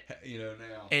 right.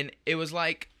 Now. And it was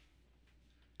like,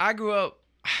 I grew up,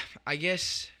 I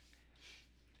guess,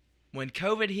 when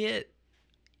COVID hit,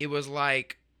 it was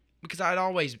like, because I'd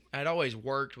always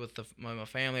worked with my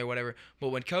family or whatever, but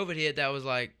when COVID hit, that was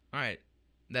like, all right,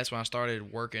 that's when I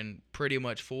started working pretty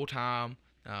much full time.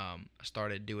 I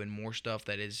started doing more stuff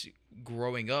that is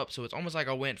growing up, so it's almost like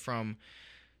I went from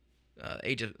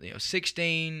age of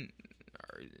 16,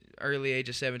 or early age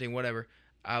of 17, whatever.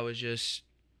 I was just,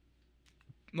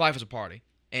 life was a party,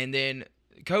 and then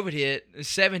COVID hit,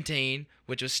 17,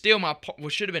 which was still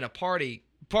which should have been a party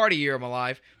year of my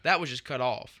life. That was just cut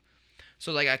off.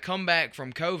 So like I come back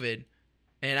from COVID,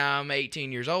 and I'm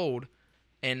 18 years old,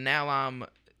 and now I'm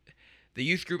the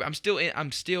youth group. I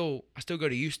still go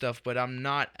to youth stuff, but I'm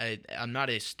not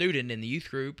a student in the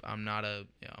youth group. I'm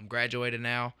graduated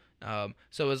now.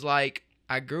 So it's like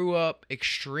I grew up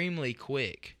extremely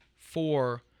quick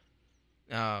faster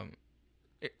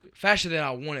than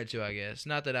I wanted to, I guess.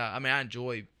 Not that I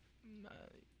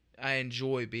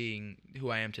enjoy being who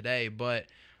I am today, but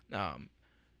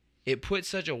it put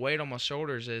such a weight on my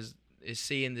shoulders as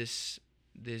seeing this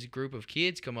group of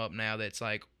kids come up now. That's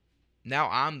like, now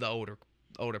I'm the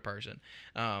older person.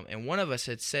 And one of us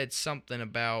had said something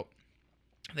about,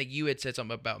 I think you had said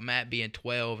something about Matt being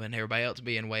 12 and everybody else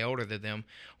being way older than them.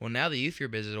 Well, now the youth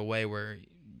group is a way where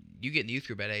you get in the youth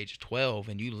group at age 12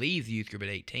 and you leave the youth group at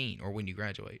 18 or when you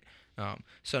graduate.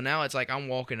 So now it's like I'm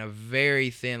walking a very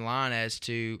thin line as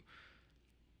to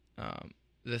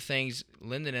the things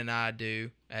Lyndon and I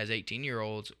do as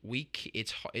 18-year-olds.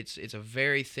 It's a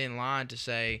very thin line to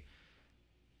say,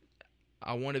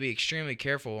 I want to be extremely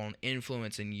careful on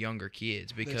influencing younger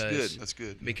kids because that's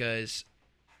good. Because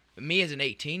me as an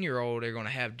 18-year-old are going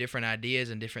to have different ideas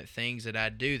and different things that I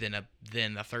do than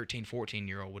a 13,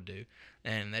 14-year-old would do.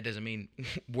 And that doesn't mean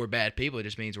we're bad people. It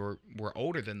just means we're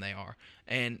older than they are.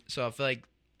 And so I feel like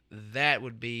that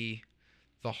would be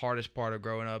the hardest part of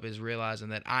growing up, is realizing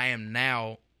that I am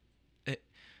now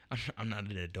I'm not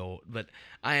an adult, but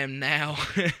I am now.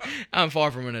 I'm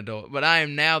far from an adult, but I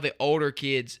am now the older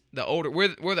kids.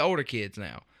 We're the older kids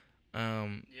now.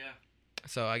 Yeah.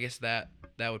 So I guess that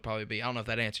would probably be. I don't know if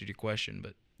that answered your question,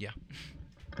 but yeah.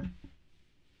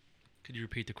 Could you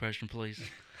repeat the question, please?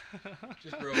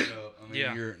 Just growing up. I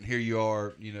mean, here you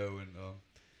are, and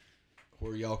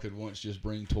where y'all could once just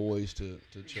bring toys to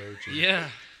church. And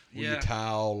your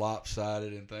towel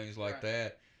lopsided and things like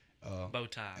that. Bow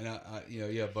tie. And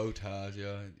bow ties.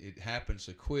 Yeah, it happens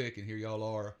so quick, and here y'all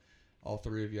are, all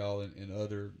three of y'all and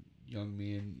other young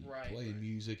men playing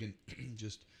music and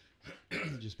just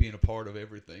being a part of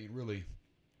everything. Really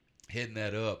heading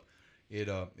that up.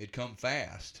 It come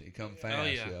fast. It come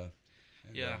fast. Oh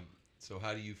yeah. And, so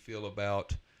how do you feel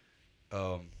about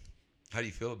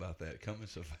that coming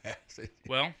so fast?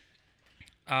 Well,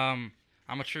 I'm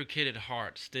a true kid at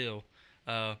heart still,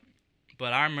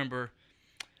 but I remember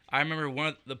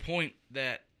the point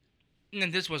that,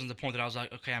 and this wasn't the point that I was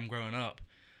like, okay, I'm growing up,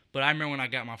 but I remember when I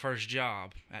got my first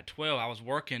job at 12, I was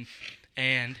working,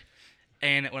 and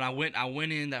when I went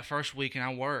in that first week and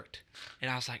I worked,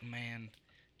 and I was like, man,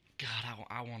 God,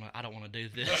 I don't want to do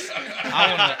this.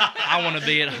 I want to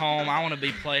be at home. I want to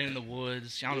be playing in the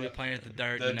woods. I want to be playing at the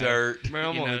dirt. Dirt. Man,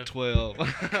 I'm only 12.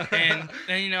 and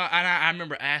I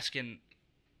remember asking.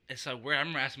 It's so weird. I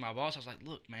remember asking my boss. I was like,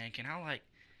 look, man, can I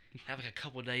have a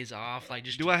couple of days off?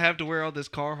 Do I have to wear all this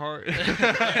Carhartt?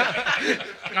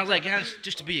 And I was like,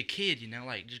 just to be a kid,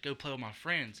 just go play with my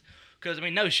friends. Because,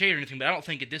 no shade or anything, but I don't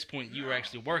think at this point you were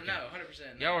actually working. No,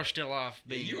 100%. Y'all are still off.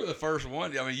 You were the first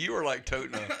one. I mean, you were like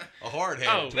toting a hard hat.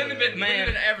 Oh, man. We've been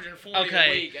averaging 40 a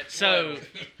week at 12. So,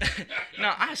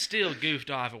 no, I still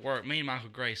goofed off at work. Me and Michael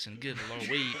Grayson, good Lord,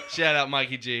 Shout out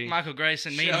Mikey G. Michael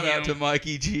Grayson, me and him. Shout out to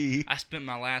Mikey G. I spent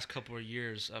my last couple of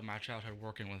years of my childhood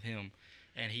working with him,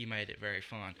 and he made it very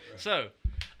fun. Right. So,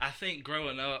 I think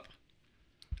growing up,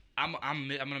 I'm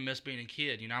gonna miss being a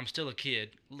kid. I'm still a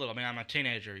kid. I'm a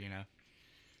teenager.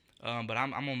 But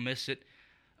I'm gonna miss it.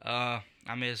 I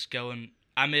miss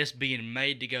being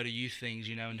made to go to youth things.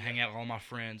 And hang out with all my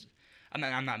friends.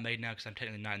 I'm not made now because I'm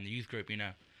technically not in the youth group.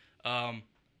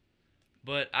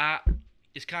 But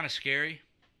it's kind of scary.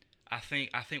 I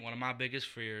think one of my biggest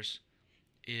fears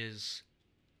is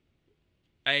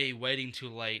waiting too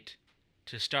late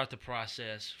to start the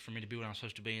process for me to be what I'm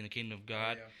supposed to be in the kingdom of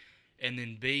God. Oh, yeah. And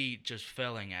then B, just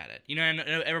failing at it. And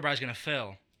everybody's going to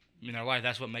fail in their life.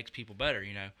 That's what makes people better,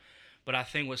 But I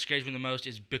think what scares me the most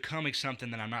is becoming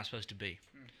something that I'm not supposed to be.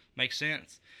 Makes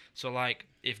sense? So,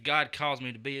 if God calls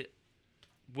me to be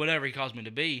whatever he calls me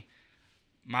to be,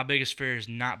 my biggest fear is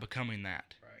not becoming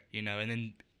that. Right. And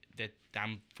then that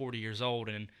I'm 40 years old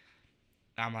and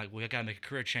I'm like, well, I got to make a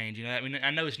career change. I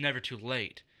know it's never too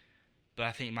late, but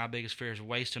I think my biggest fear is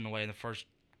wasting away in the first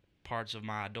parts of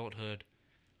my adulthood,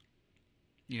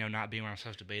 not being where I'm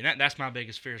supposed to be. And that's my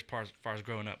biggest fear as far as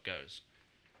growing up goes.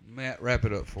 Matt, wrap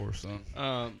it up for us, son.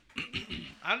 I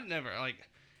never, it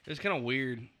was kind of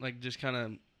weird. I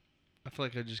feel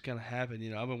like it just kind of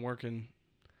happened. I've been working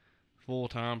full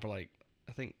time for I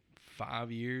think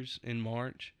 5 years in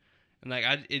March. And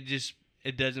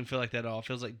it doesn't feel like that at all. It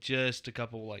feels like just a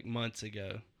couple months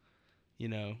ago,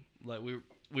 we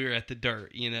were at the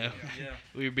dirt, Yeah.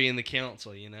 We were being the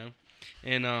council, And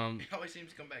it always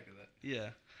seems to come back to that.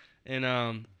 Yeah. And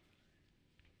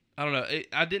I don't know.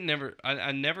 I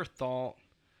never thought.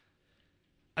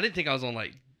 I didn't think I was on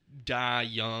die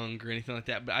young or anything like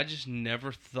that. But I just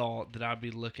never thought that I'd be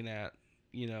looking at,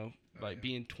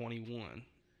 being 21.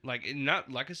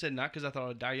 Not like I said, not because I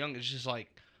thought I'd die young. It's just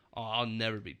I'll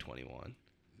never be 21.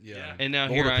 Yeah. And now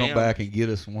Lord here will I come am. back and get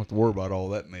us and won't have to worry about all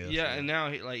that mess. Yeah. And now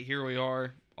here we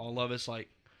are, all of us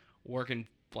working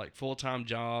full-time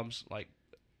jobs,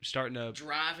 starting to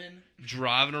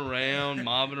driving around,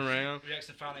 mobbing around, We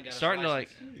actually finally got starting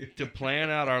to plan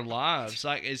out our lives.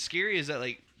 As scary as that,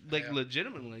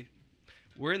 legitimately,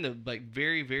 we're in the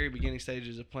very, very beginning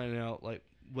stages of planning out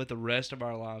what the rest of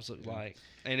our lives look like.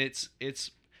 And it's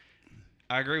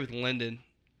I agree with Lyndon.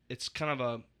 It's kind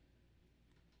of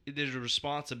there's a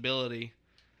responsibility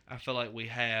I feel like we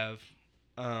have.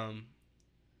 And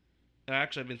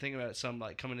actually I've been thinking about it some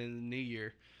coming into the new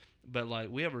year. But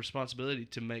we have a responsibility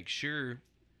to make sure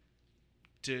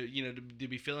to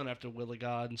be filling after the will of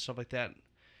God and stuff like that,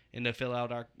 and to fill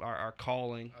out our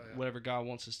calling, whatever God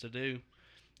wants us to do.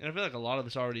 And I feel like a lot of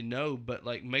us already know, but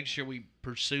make sure we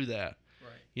pursue that.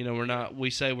 Right. We're not.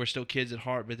 We say we're still kids at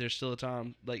heart, but there's still a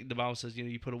time the Bible says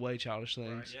you put away childish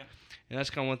things. Right. Yeah. And that's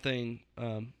kind of one thing.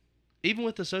 Even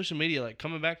with the social media,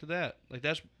 coming back to that,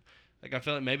 that's I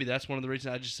feel like maybe that's one of the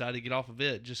reasons I just decided to get off of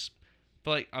it. Just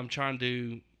feel like I'm trying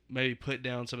to maybe put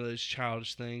down some of those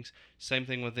childish things. Same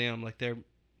thing with them. Like they're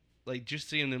like just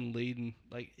seeing them leading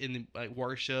like in the, like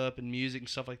worship and music and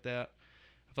stuff like that.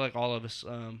 I feel like all of us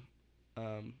are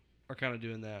kind of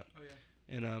doing that. Oh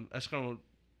yeah. And that's kind of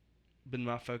been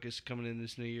my focus coming in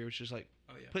this new year. It's just like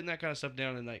putting that kind of stuff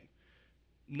down and like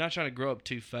not trying to grow up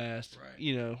too fast. Right.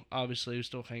 You know, obviously we're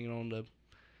still hanging on to.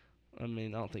 I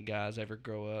mean, I don't think guys ever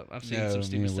grow up. I've seen some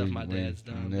stupid stuff my dad's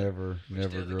done. Never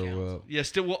grow up. Yeah,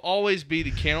 still will always be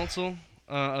the council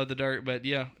of the dirt, but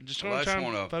yeah, just want to try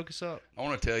and focus up. I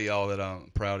want to tell y'all that I'm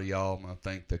proud of y'all, and I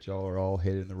think that y'all are all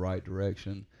headed in the right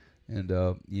direction. And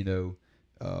you know,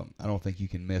 I don't think you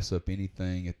can mess up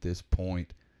anything at this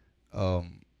point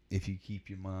if you keep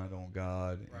your mind on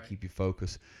God and keep your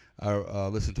focus. I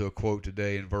listened to a quote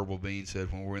today, and Verbal Bean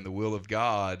said, "When we're in the will of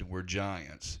God, we're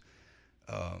giants."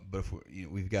 But if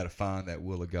we've got to find that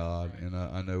will of God, and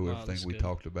I know everything we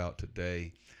talked about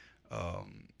today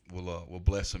will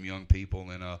bless some young people,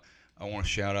 and I want to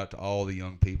shout out to all the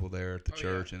young people there at the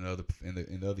church and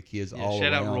the other kids all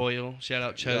shout around. Shout out Royal, shout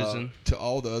out Chosen, to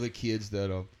all the other kids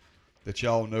that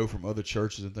y'all know from other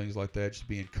churches and things like that. Just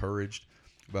be encouraged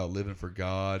about living for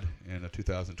God, and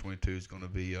 2022 is going to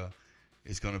be.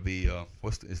 It's going to be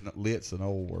it's not lit's an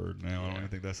old word now. I don't even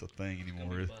think that's a thing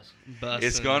anymore.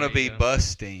 It's going to be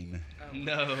busting.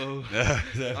 No.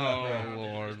 Oh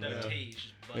Lord. No.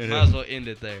 Might as well end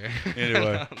it there.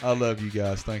 Anyway, I love you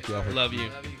guys. Thank y'all for love you.